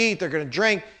 they're going to eat, they're going to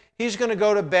drink. He's going to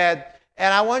go to bed,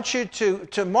 and I want you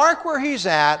to mark where he's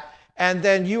at, and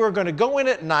then you are going to go in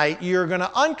at night, you're going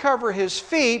to uncover his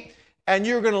feet, and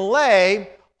you're going to lay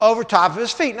over top of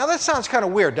his feet. Now that sounds kind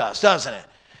of weird to us, doesn't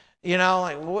it?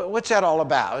 Like, what's that all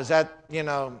about? Is that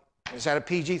a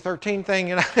PG-13 thing?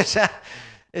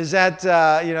 Is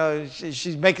that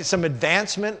she's making some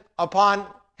advancement upon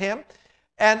him?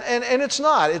 And it's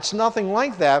not. It's nothing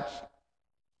like that.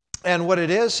 And what it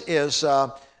is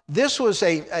this was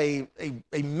a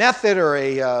method or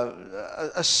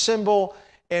a symbol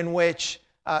in which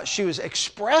she was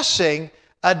expressing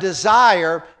a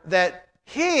desire that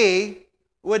he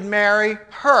would marry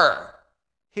her.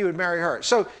 He would marry her.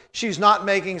 So she's not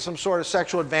making some sort of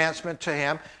sexual advancement to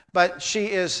him, but she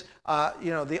is,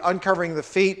 the uncovering the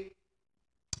feet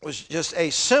was just a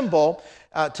symbol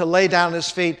to lay down his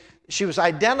feet. She was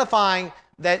identifying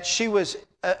that she was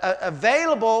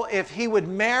available if he would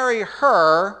marry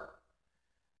her,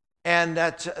 and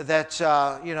that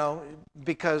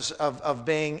because of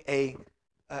being a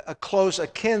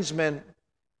kinsman,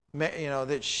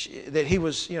 that he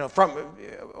was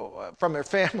from their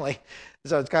family.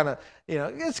 So it's kind of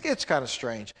it's kind of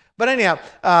strange. But anyhow,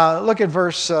 look at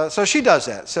verse. So she does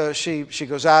that. So she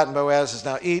goes out, and Boaz is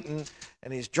now eating,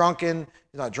 and he's drunken.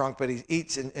 He's not drunk, but he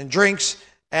eats and drinks.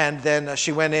 And then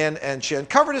she went in and she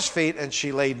uncovered his feet and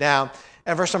she laid down.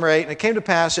 And verse number 8, and it came to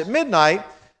pass at midnight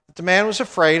that the man was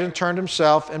afraid and turned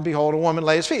himself, and behold, a woman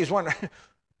lay at his feet. He's wondering,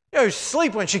 he was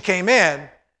asleep when she came in,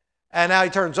 and now he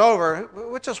turns over.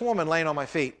 What's this woman laying on my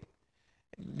feet?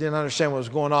 Didn't understand what was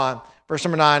going on. Verse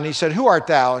number 9, he said, Who art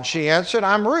thou? And she answered,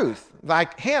 I'm Ruth, thy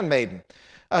handmaiden.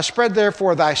 Spread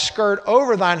therefore thy skirt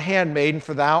over thine handmaiden,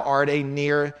 for thou art a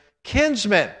near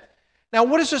kinsman. Now,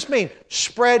 what does this mean?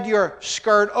 Spread your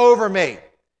skirt over me.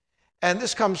 And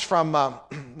this comes from,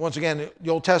 once again, the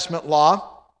Old Testament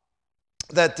law,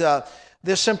 that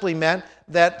this simply meant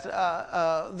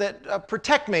that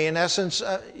protect me, in essence,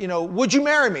 would you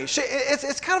marry me?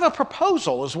 It's kind of a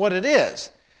proposal is what it is.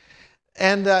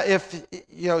 And if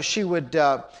he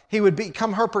would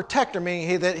become her protector,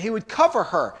 meaning that he would cover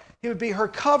her. He would be her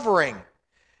covering.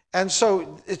 And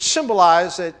so it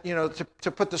symbolized that,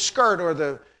 to put the skirt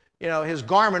or his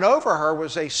garment over her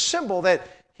was a symbol that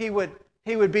he would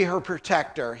be her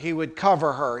protector. He would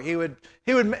cover her. He would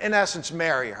in essence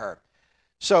marry her.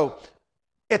 So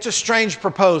it's a strange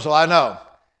proposal, I know.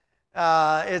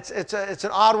 It's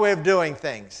an odd way of doing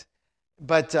things.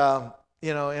 But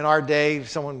in our day,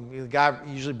 the guy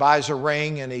usually buys a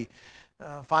ring and he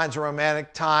finds a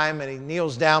romantic time and he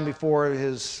kneels down before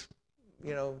his,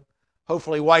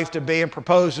 hopefully wife-to-be and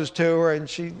proposes to her, and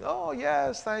she, oh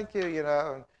yes, thank you,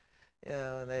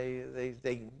 and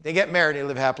they get married and they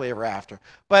live happily ever after.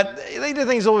 But they did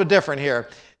things a little bit different here,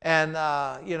 and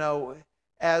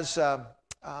as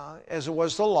it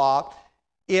was the law,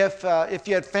 if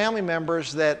you had family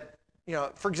members that,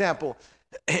 for example,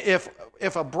 if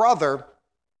a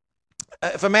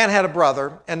man had a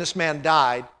brother and this man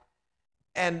died,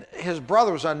 and his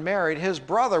brother was unmarried, his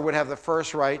brother would have the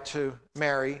first right to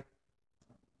marry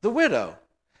the widow.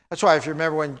 That's why, if you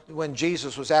remember when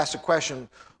Jesus was asked the question,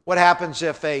 what happens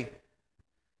if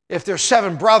there's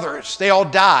 7 brothers, they all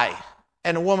die,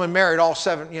 and a woman married all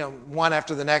 7, one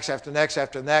after the next, after the next,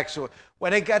 after the next. So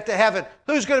when they got to heaven,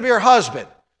 who's going to be her husband?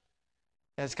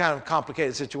 And it's kind of a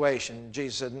complicated situation.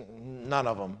 Jesus said, none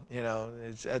of them.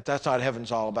 That's not what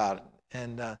heaven's all about.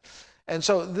 And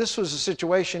so this was a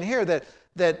situation here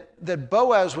that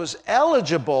Boaz was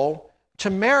eligible to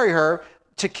marry her,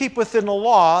 to keep within the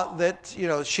law that,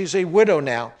 she's a widow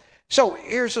now. So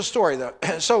here's the story, though.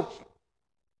 So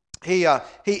he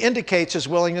indicates his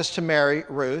willingness to marry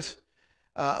Ruth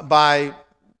by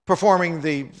performing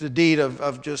the deed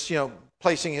of just,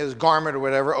 placing his garment or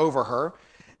whatever over her.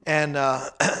 And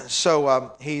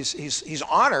so he's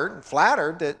honored and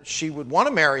flattered that she would want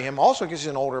to marry him also because he's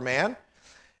an older man.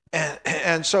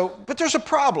 And so, but there's a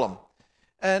problem.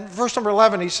 And verse number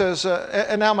 11, he says,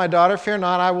 and now, my daughter, fear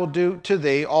not, I will do to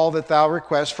thee all that thou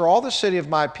request, for all the city of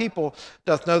my people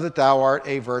doth know that thou art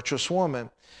a virtuous woman.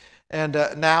 And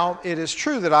now it is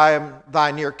true that I am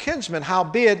thy near kinsman,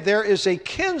 howbeit there is a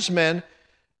kinsman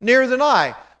nearer than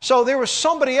I. So there was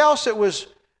somebody else that was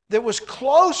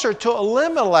closer to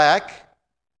Elimelech,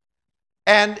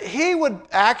 and he would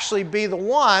actually be the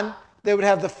one that would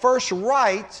have the first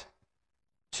right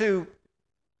to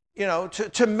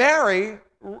marry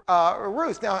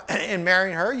Ruth. Now, in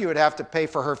marrying her, you would have to pay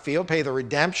for her field, pay the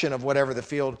redemption of whatever the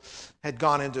field had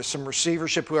gone into some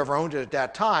receivership, whoever owned it at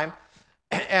that time.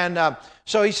 And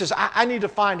so he says, I need to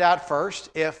find out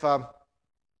first if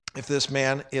this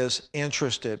man is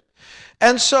interested.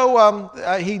 And so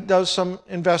he does some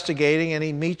investigating, and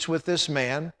he meets with this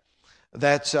man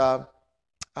that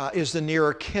is the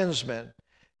nearer kinsman.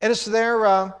 And it's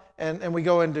there, and we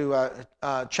go into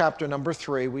chapter number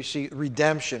 3. We see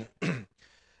redemption.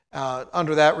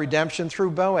 Under that, redemption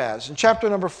through Boaz. In chapter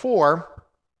number 4,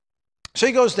 so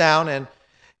he goes down and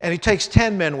he takes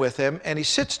 10 men with him, and he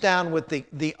sits down with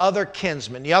the other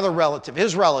kinsman, the other relative,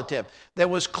 his relative, that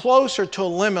was closer to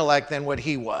Elimelech than what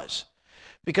he was.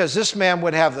 Because this man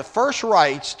would have the first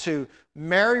rights to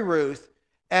marry Ruth,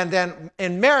 and then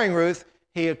in marrying Ruth,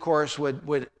 he, of course,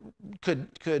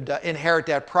 could inherit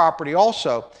that property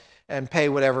also and pay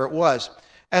whatever it was.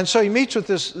 And so he meets with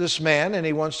this man, and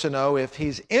he wants to know if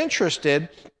he's interested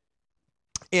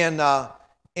in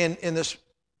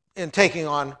taking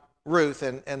on Ruth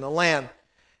and the land.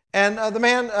 And the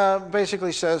man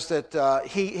basically says that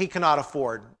he cannot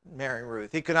afford marrying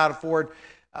Ruth. He cannot afford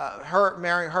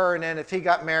marrying her, and then if he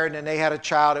got married and they had a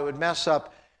child, it would mess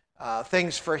up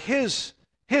things for his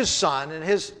son and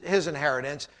his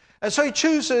inheritance. And so he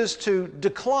chooses to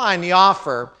decline the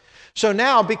offer. So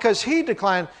now, because he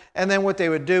declined, and then what they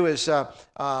would do is,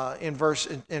 in verse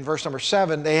number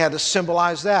 7, they had to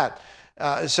symbolize that.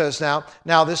 It says, now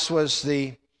this was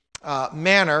the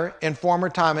manner in former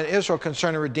time in Israel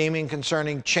concerning redeeming,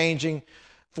 concerning changing,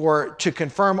 for to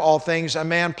confirm all things, a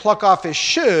man pluck off his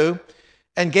shoe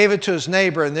and gave it to his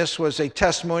neighbor, and this was a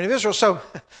testimony of Israel. So,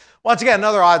 once again,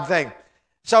 another odd thing.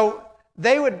 So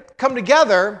they would come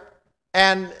together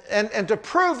and to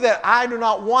prove that I do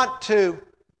not want to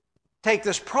take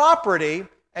this property,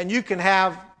 and you can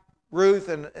have Ruth.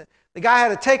 And the guy had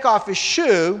to take off his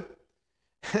shoe,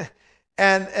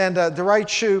 and the right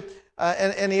shoe,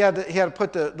 and he had to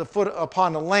put the foot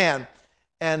upon the land.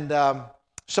 And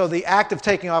So the act of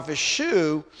taking off his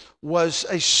shoe was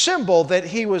a symbol that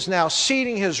he was now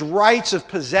ceding his rights of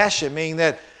possession, meaning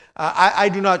that I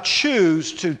do not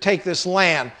choose to take this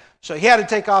land. So he had to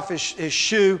take off his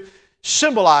shoe,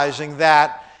 symbolizing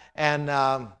that, and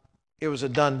it was a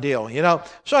done deal, you know.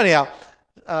 So anyhow,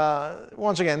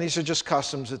 once again, these are just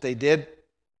customs that they did,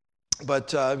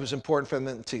 but it was important for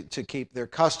them to keep their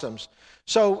customs.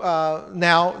 So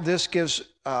now this gives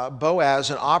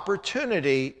Boaz an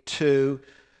opportunity to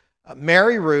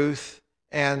marry Ruth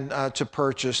and to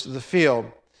purchase the field.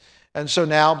 And so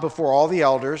now before all the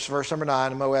elders, verse number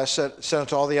 9, Boaz said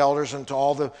unto all the elders and to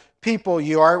all the people,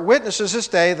 you are witnesses this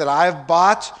day that I have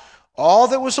bought all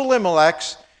that was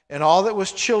Elimelech's and all that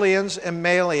was Chilian's and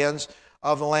Malian's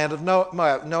of the land of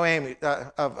Noemi,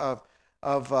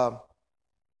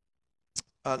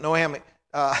 Noemi.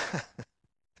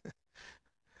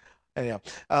 Anyhow,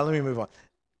 let me move on.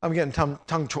 I'm getting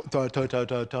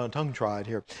tongue-tied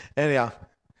here. Anyhow,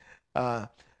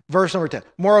 verse number 10.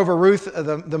 Moreover, Ruth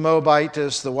the Moabite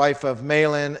is the wife of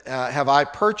Mahlon, have I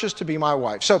purchased to be my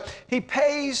wife. So he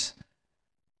pays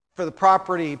for the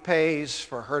property, he pays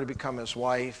for her to become his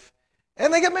wife,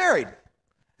 and they get married.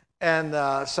 And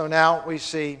so now we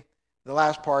see the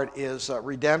last part is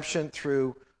redemption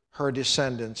through her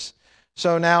descendants.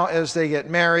 So now as they get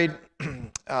married,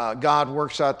 God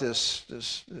works out this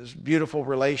beautiful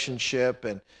relationship,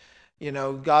 and you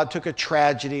know, God took a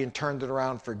tragedy and turned it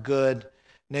around for good.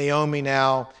 Naomi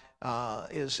now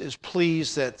is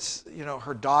pleased that, you know,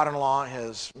 her daughter-in-law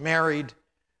has married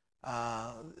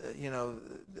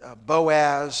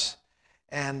Boaz,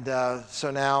 and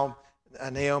so now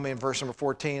Naomi in verse number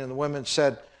 14, and the women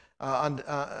said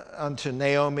unto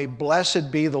Naomi,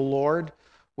 blessed be the Lord,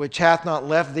 which hath not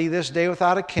left thee this day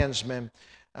without a kinsman,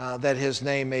 that his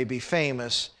name may be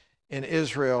famous in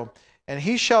Israel. And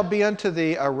he shall be unto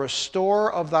thee a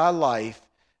restorer of thy life,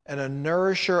 and a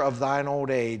nourisher of thine old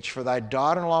age. For thy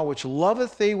daughter-in-law, which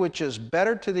loveth thee, which is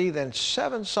better to thee than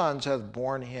 7 sons, hath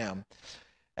borne him.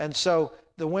 And so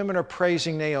the women are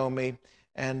praising Naomi.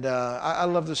 And I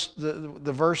love this,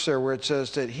 the verse there where it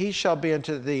says that he shall be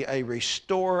unto thee a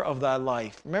restorer of thy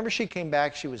life. Remember, she came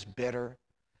back, she was bitter.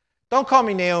 Don't call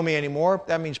me Naomi anymore.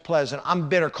 That means pleasant. I'm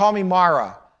bitter. Call me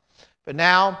Mara. But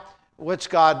now, what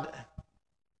God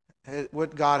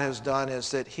has done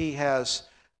is that he has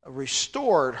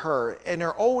restored her in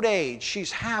her old age.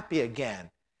 She's happy again.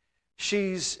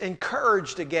 She's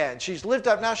encouraged again. She's lived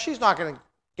up. Now, she's not going to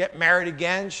get married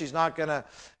again. She's not going to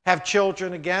have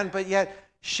children again. But yet,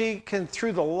 she can,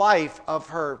 through the life of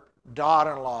her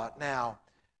daughter-in-law now,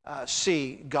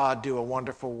 see God do a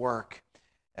wonderful work.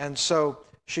 And so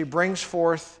she brings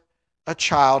forth a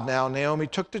child now. Naomi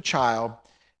took the child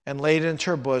and laid it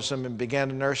into her bosom and began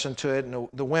to nurse into it. And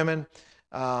the women,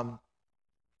 of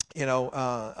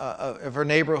her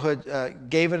neighborhood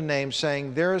gave it a name,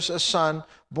 saying, there's a son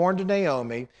born to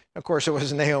Naomi. Of course, it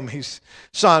was Naomi's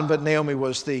son, but Naomi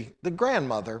was the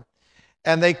grandmother.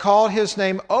 And they called his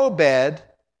name Obed.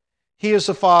 He is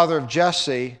the father of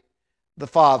Jesse, the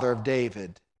father of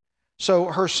David. So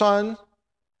her son,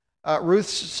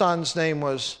 Ruth's son's name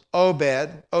was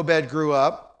Obed. Obed grew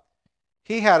up.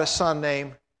 He had a son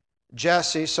named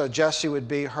Jesse, so Jesse would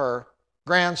be her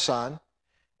grandson.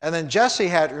 And then Jesse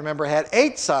had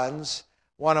 8 sons.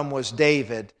 One of them was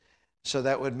David. So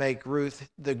that would make Ruth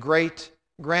the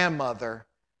great-grandmother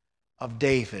of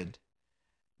David.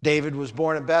 David was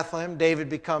born in Bethlehem. David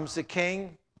becomes the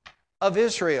king of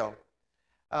Israel.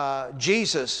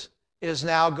 Jesus is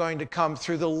now going to come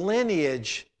through the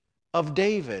lineage of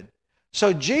David.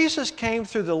 So Jesus came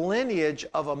through the lineage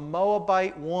of a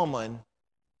Moabite woman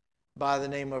by the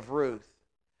name of Ruth.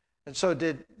 And so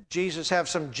did Jesus have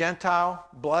some Gentile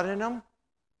blood in him?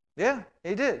 Yeah,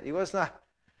 he did. He was not,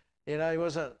 he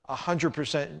wasn't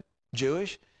 100%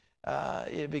 Jewish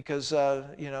because,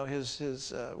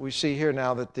 we see here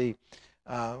now that the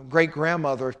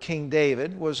great-grandmother of King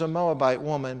David was a Moabite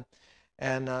woman.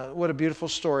 And what a beautiful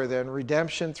story then,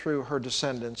 redemption through her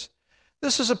descendants.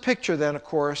 This is a picture then, of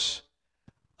course,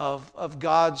 of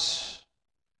God's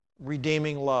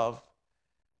redeeming love.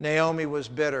 Naomi was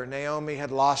bitter. Naomi had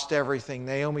lost everything.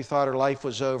 Naomi thought her life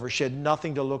was over. She had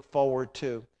nothing to look forward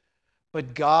to.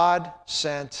 But God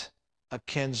sent a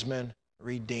kinsman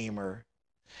redeemer.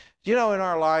 In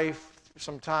our life,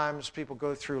 sometimes people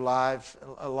go through life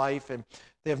and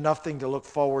they have nothing to look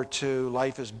forward to.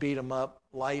 Life has beat them up.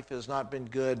 Life has not been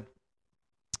good.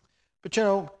 But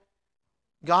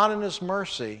God in His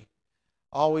mercy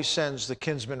always sends the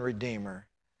kinsman redeemer.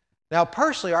 Now,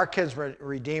 personally, our kinsman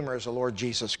redeemer is the Lord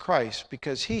Jesus Christ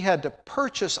because He had to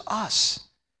purchase us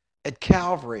at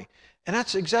Calvary. And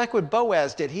that's exactly what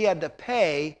Boaz did. He had to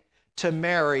pay to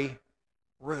marry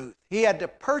Ruth. He had to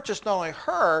purchase not only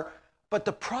her, but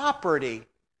the property.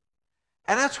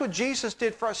 And that's what Jesus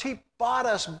did for us. He bought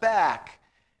us back.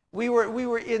 We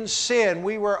were in sin.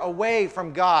 We were away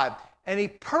from God. And He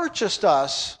purchased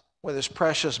us with His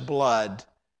precious blood.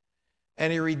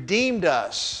 And He redeemed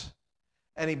us.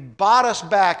 And He bought us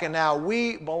back. And now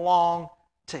we belong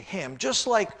to Him. Just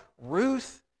like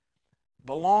Ruth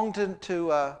belonged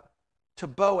to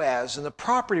Boaz, and the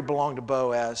property belonged to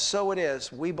Boaz, so it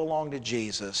is. We belong to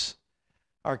Jesus,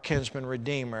 our kinsman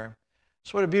redeemer.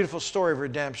 So what a beautiful story of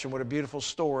redemption. What a beautiful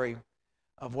story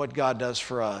of what God does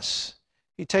for us.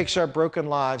 He takes our broken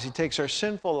lives, He takes our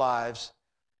sinful lives,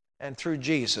 and through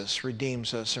Jesus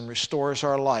redeems us and restores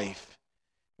our life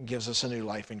and gives us a new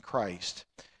life in Christ.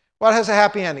 Well, it has a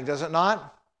happy ending, does it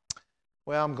not?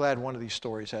 Well, I'm glad one of these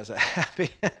stories has a happy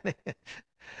ending.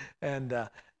 And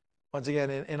once again,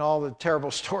 in all the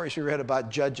terrible stories we read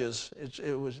about judges,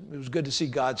 it was good to see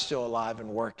God still alive and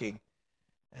working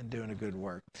and doing a good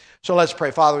work. So let's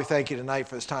pray. Father, we thank You tonight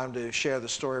for this time to share the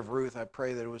story of Ruth. I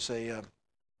pray that it was an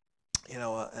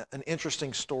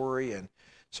interesting story, and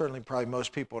certainly probably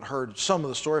most people had heard some of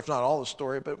the story, if not all the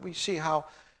story, but we see how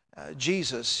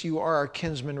Jesus, You are our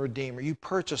kinsman redeemer. You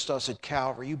purchased us at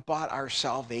Calvary. You bought our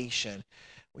salvation.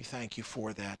 We thank You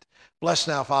for that. Bless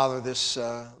now, Father,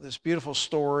 this beautiful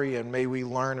story, and may we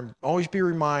learn and always be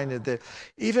reminded that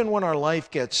even when our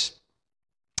life gets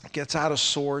out of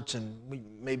sorts and we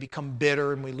may become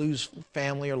bitter and we lose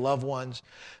family or loved ones,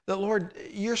 that, Lord,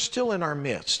 You're still in our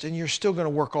midst and You're still going to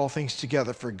work all things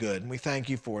together for good, and we thank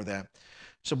You for that.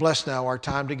 So bless now our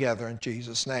time together in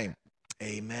Jesus' name.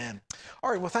 Amen.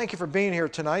 All right, well, thank you for being here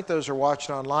tonight. Those who are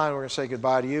watching online, we're going to say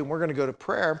goodbye to you, and we're going to go to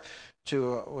prayer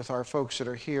with our folks that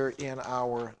are here in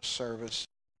our service.